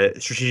was a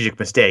strategic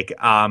mistake.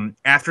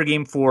 After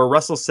Game 4,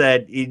 Russell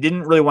said he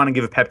didn't really want to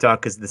give a pep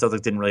talk because the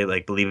Celtics didn't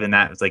really believe in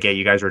that. It was like, hey,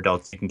 you guys are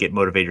adults, you can get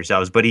motivated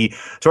yourselves. But he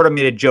sort of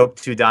made a joke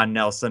to Don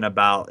Nelson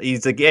about,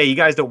 he's like, hey, you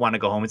guys don't want to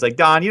go home. He's like,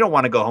 Don, you don't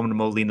want to go home to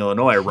Moline,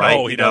 Illinois, right?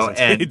 No, he doesn't.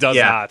 And, he does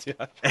not.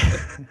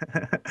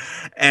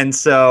 and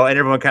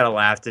everyone kind of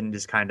laughed and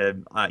just kind of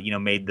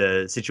made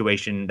the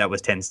situation that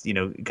was tense,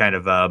 kind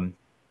of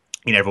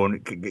everyone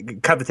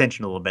cut the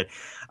tension a little bit.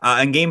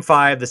 In Game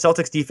 5, the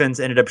Celtics defense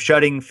ended up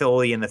shutting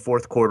Philly in the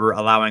fourth quarter,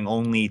 allowing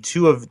only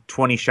 2 of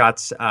 20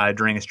 shots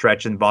during a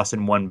stretch, and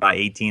Boston won by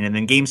 18. And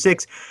then Game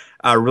 6,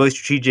 really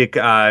strategic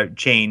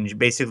change.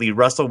 Basically,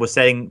 Russell was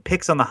setting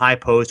picks on the high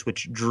post,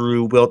 which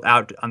drew Wilt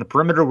out on the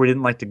perimeter where he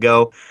didn't like to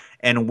go.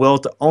 And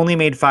Wilt only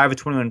made 5 of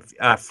 21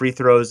 free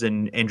throws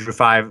and drew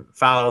 5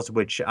 fouls,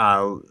 which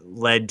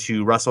led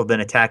to Russell then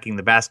attacking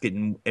the basket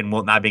and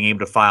Wilt not being able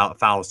to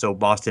foul. So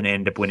Boston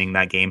ended up winning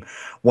that game,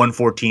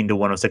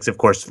 114-106. Of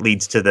course,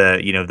 leads to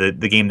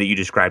the game that you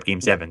described,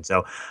 Game 7.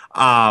 So,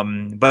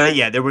 but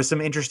yeah, there were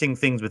some interesting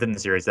things within the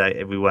series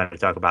that we wanted to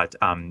talk about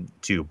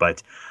too.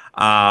 But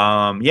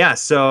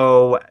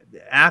so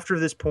after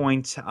this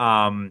point,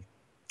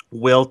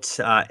 Wilt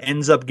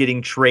ends up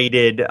getting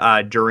traded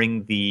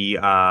during the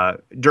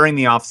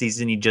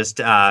offseason. He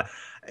just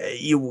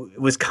he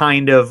was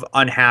kind of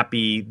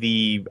unhappy.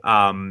 The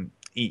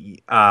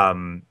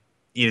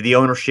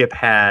ownership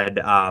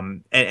had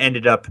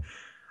ended up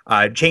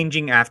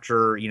changing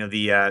after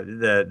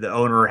the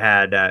owner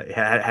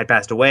had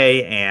passed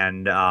away,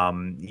 and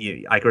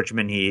Ike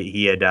Richmond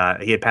he had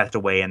passed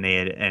away,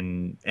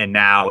 and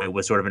now it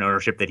was sort of an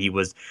ownership that he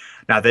was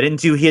not that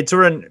into. He had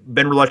sort of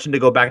been reluctant to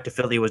go back to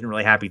Philly. He wasn't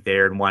really happy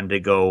there and wanted to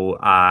go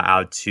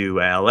out to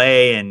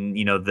LA, and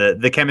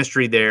the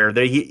chemistry there.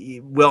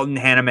 Wilt and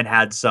Hanneman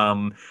had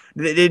some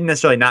they didn't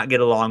necessarily not get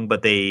along,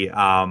 but they,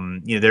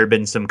 there had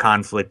been some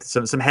conflict,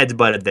 some heads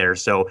butted there.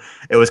 So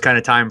it was kind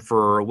of time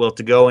for Wilt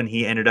to go, and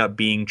he ended up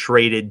being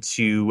traded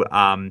to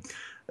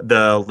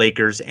the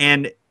Lakers.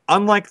 And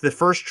unlike the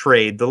first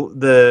trade,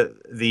 the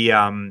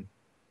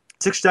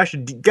Sixers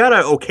actually got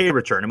an okay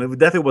return. I mean, it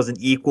definitely wasn't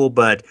equal,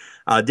 but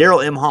Darrell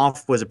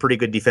Imhoff was a pretty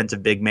good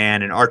defensive big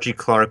man, and Archie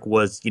Clark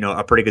was,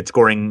 a pretty good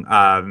scoring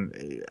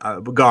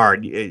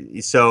guard.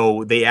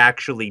 So they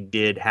actually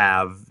did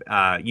have,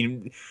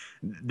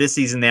 this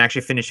season they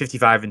actually finished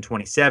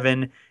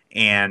 55-27,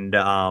 and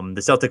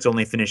the Celtics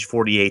only finished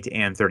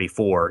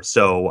 48-34.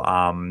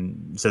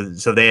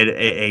 So they had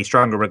a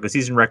stronger regular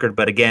season record,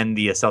 but again,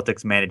 the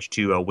Celtics managed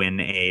to win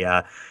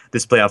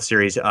this playoff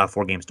series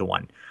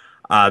 4-1.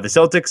 The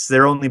Celtics,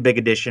 their only big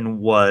addition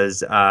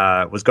was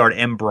guard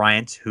M.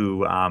 Bryant,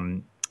 who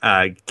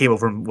came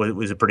over and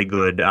was a pretty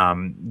good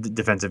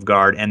defensive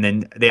guard. And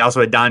then they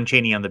also had Don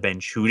Chaney on the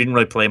bench, who didn't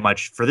really play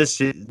much for this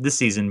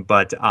season,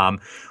 but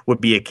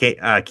would be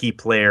a key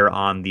player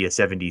on the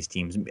 70s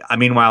teams.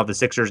 Meanwhile, the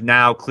Sixers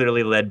now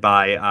clearly led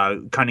by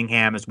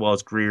Cunningham as well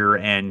as Greer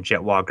and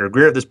Chet Walker.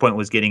 Greer at this point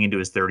was getting into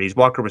his 30s.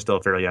 Walker was still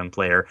a fairly young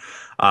player.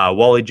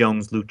 Wally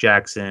Jones, Luke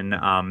Jackson,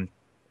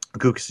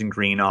 Kukas and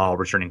Green all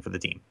returning for the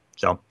team.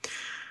 So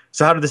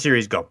how did the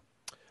series go?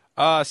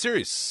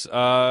 Russell,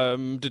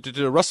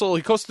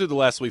 he coasted through the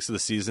last weeks of the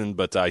season,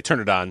 but he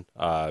turned it on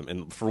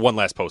for one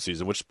last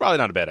postseason, which is probably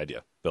not a bad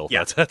idea, Bill.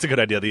 Yeah. That's a good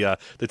idea.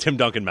 The Tim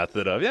Duncan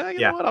method of, you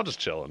know what, I'll just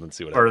chill and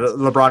see what happens. Or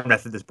the LeBron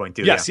method at this point,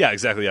 too. Yes, yeah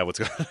exactly. Yeah, what's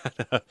going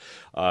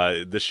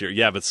on this year.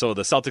 Yeah, but so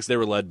the Celtics, they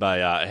were led by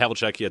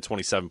Havlicek. He had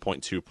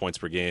 27.2 points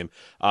per game.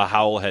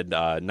 Howell had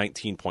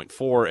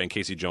 19.4, and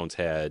Casey Jones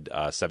had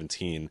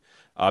 17.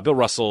 Bill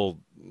Russell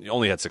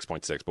only had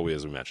 6.6, but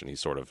as we mentioned, he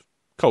sort of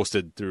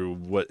coasted through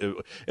what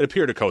it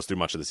appeared to coast through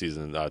much of the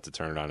season to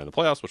turn it on in the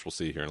playoffs, which we'll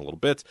see here in a little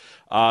bit.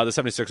 The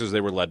 76ers,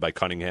 they were led by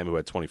Cunningham, who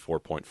had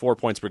 24.4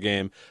 points per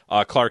game.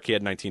 Clark, he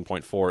had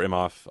 19.4,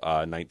 Imhoff,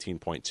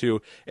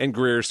 19.2, and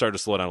Greer started to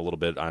slow down a little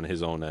bit on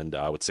his own end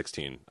with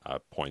 16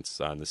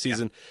 points on the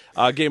season.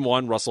 Game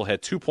 1, Russell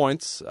had 2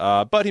 points,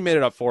 but he made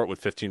it up for it with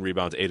 15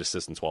 rebounds, 8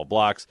 assists, and 12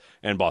 blocks,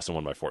 and Boston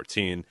won by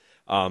 14.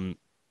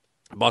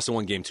 Boston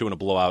won Game 2 in a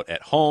blowout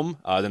at home.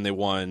 Then they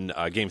won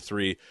Game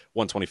 3,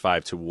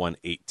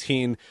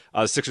 125-118.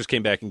 The Sixers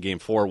came back in Game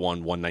 4,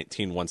 won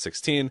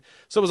 119-116.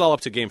 So it was all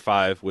up to Game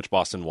 5, which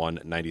Boston won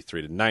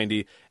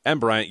 93-90. M.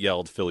 Bryant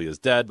yelled, "Philly is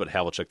dead," but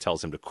Havlicek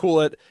tells him to cool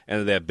it,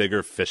 and they have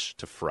bigger fish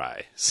to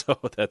fry. So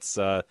that's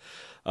an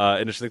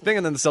interesting thing.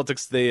 And then the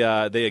Celtics,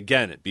 they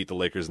again beat the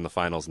Lakers in the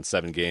finals in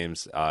 7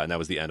 games, and that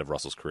was the end of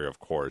Russell's career, of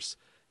course,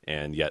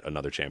 and yet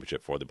another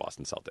championship for the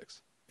Boston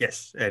Celtics.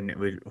 Yes, and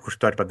we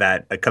talked about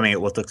that coming at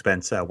Wilt's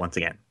expense once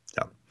again.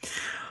 So,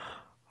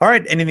 all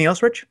right, anything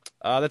else, Rich?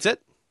 That's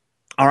it.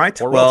 All right,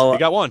 well, he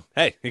got one.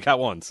 Hey, he got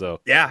one. So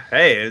yeah,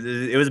 hey,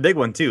 it was a big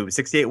one too.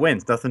 68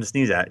 wins, nothing to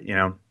sneeze at,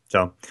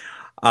 So,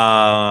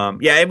 and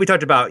we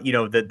talked about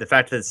the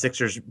fact that the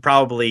Sixers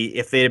probably,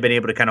 if they had been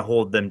able to kind of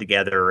hold them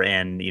together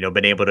and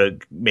been able to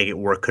make it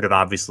work, could have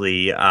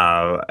obviously.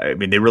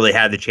 They really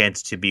had the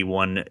chance to be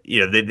one.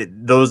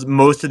 Those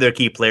most of their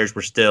key players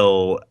were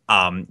still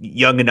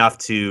young enough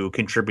to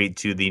contribute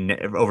to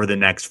over the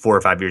next 4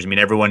 or 5 years.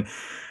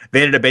 They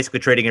ended up basically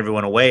trading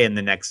everyone away in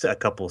the next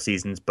couple of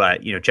seasons,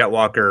 but Chet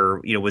Walker,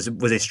 was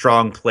a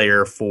strong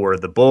player for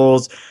the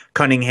Bulls.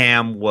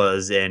 Cunningham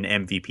was an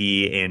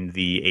MVP in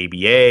the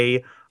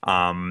ABA.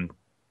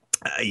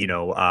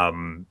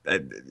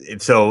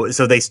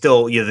 So they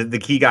still, the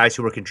key guys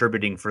who were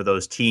contributing for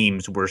those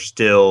teams were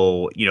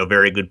still,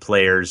 very good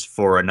players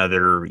for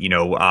another,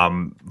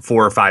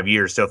 4 or 5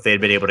 years. So if they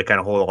had been able to kind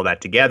of hold all that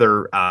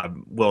together,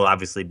 Will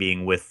obviously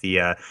being with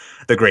the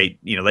great,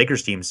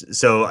 Lakers teams.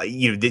 So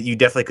you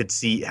definitely could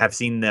have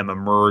seen them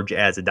emerge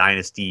as a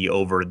dynasty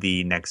over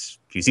the next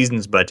few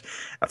seasons, but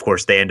of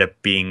course they end up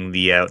being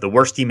the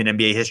worst team in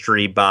NBA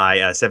history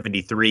by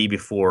 73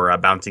 before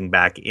bouncing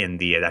back in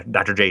the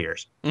Dr. J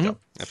years. Mm-hmm. So,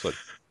 absolutely.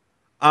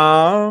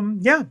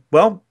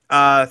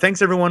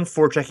 Thanks everyone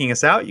for checking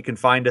us out. You can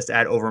find us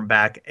at Over and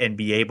Back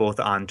NBA both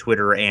on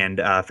Twitter and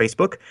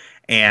Facebook,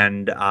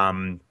 and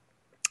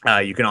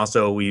you can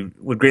also, we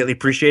would greatly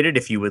appreciate it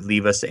if you would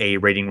leave us a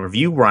rating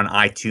review. We're on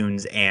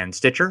iTunes and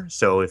Stitcher,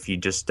 so if you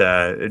just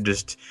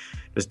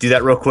do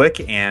that real quick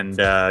and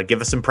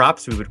give us some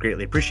props, we would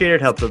greatly appreciate it.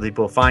 It helps other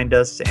people find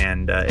us,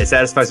 and it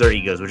satisfies our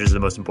egos, which is the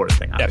most important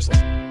thing, obviously.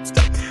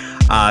 So,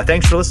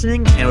 thanks for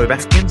listening, and we'll be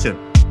back again soon.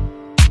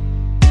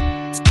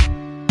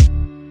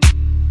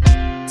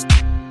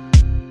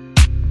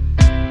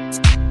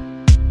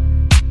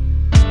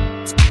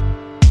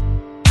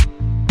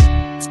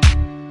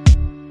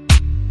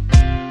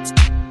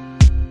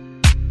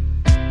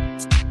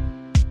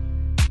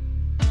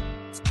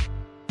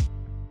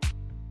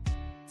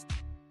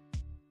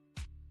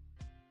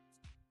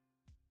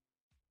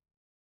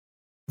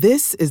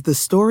 This is the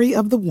story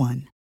of the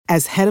one.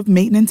 As head of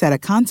maintenance at a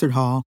concert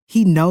hall,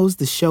 he knows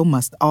the show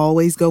must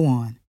always go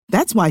on.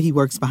 That's why he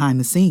works behind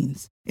the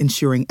scenes,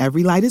 ensuring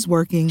every light is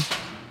working,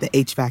 the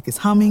HVAC is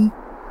humming,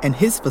 and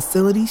his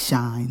facility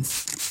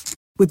shines.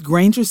 With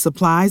Grainger's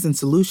supplies and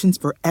solutions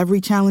for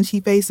every challenge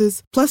he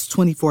faces, plus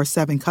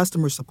 24/7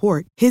 customer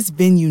support, his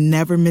venue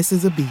never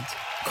misses a beat.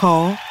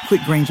 Call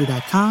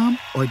quickgrainger.com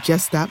or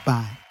just stop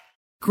by.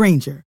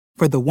 Grainger,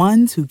 for the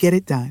ones who get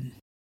it done.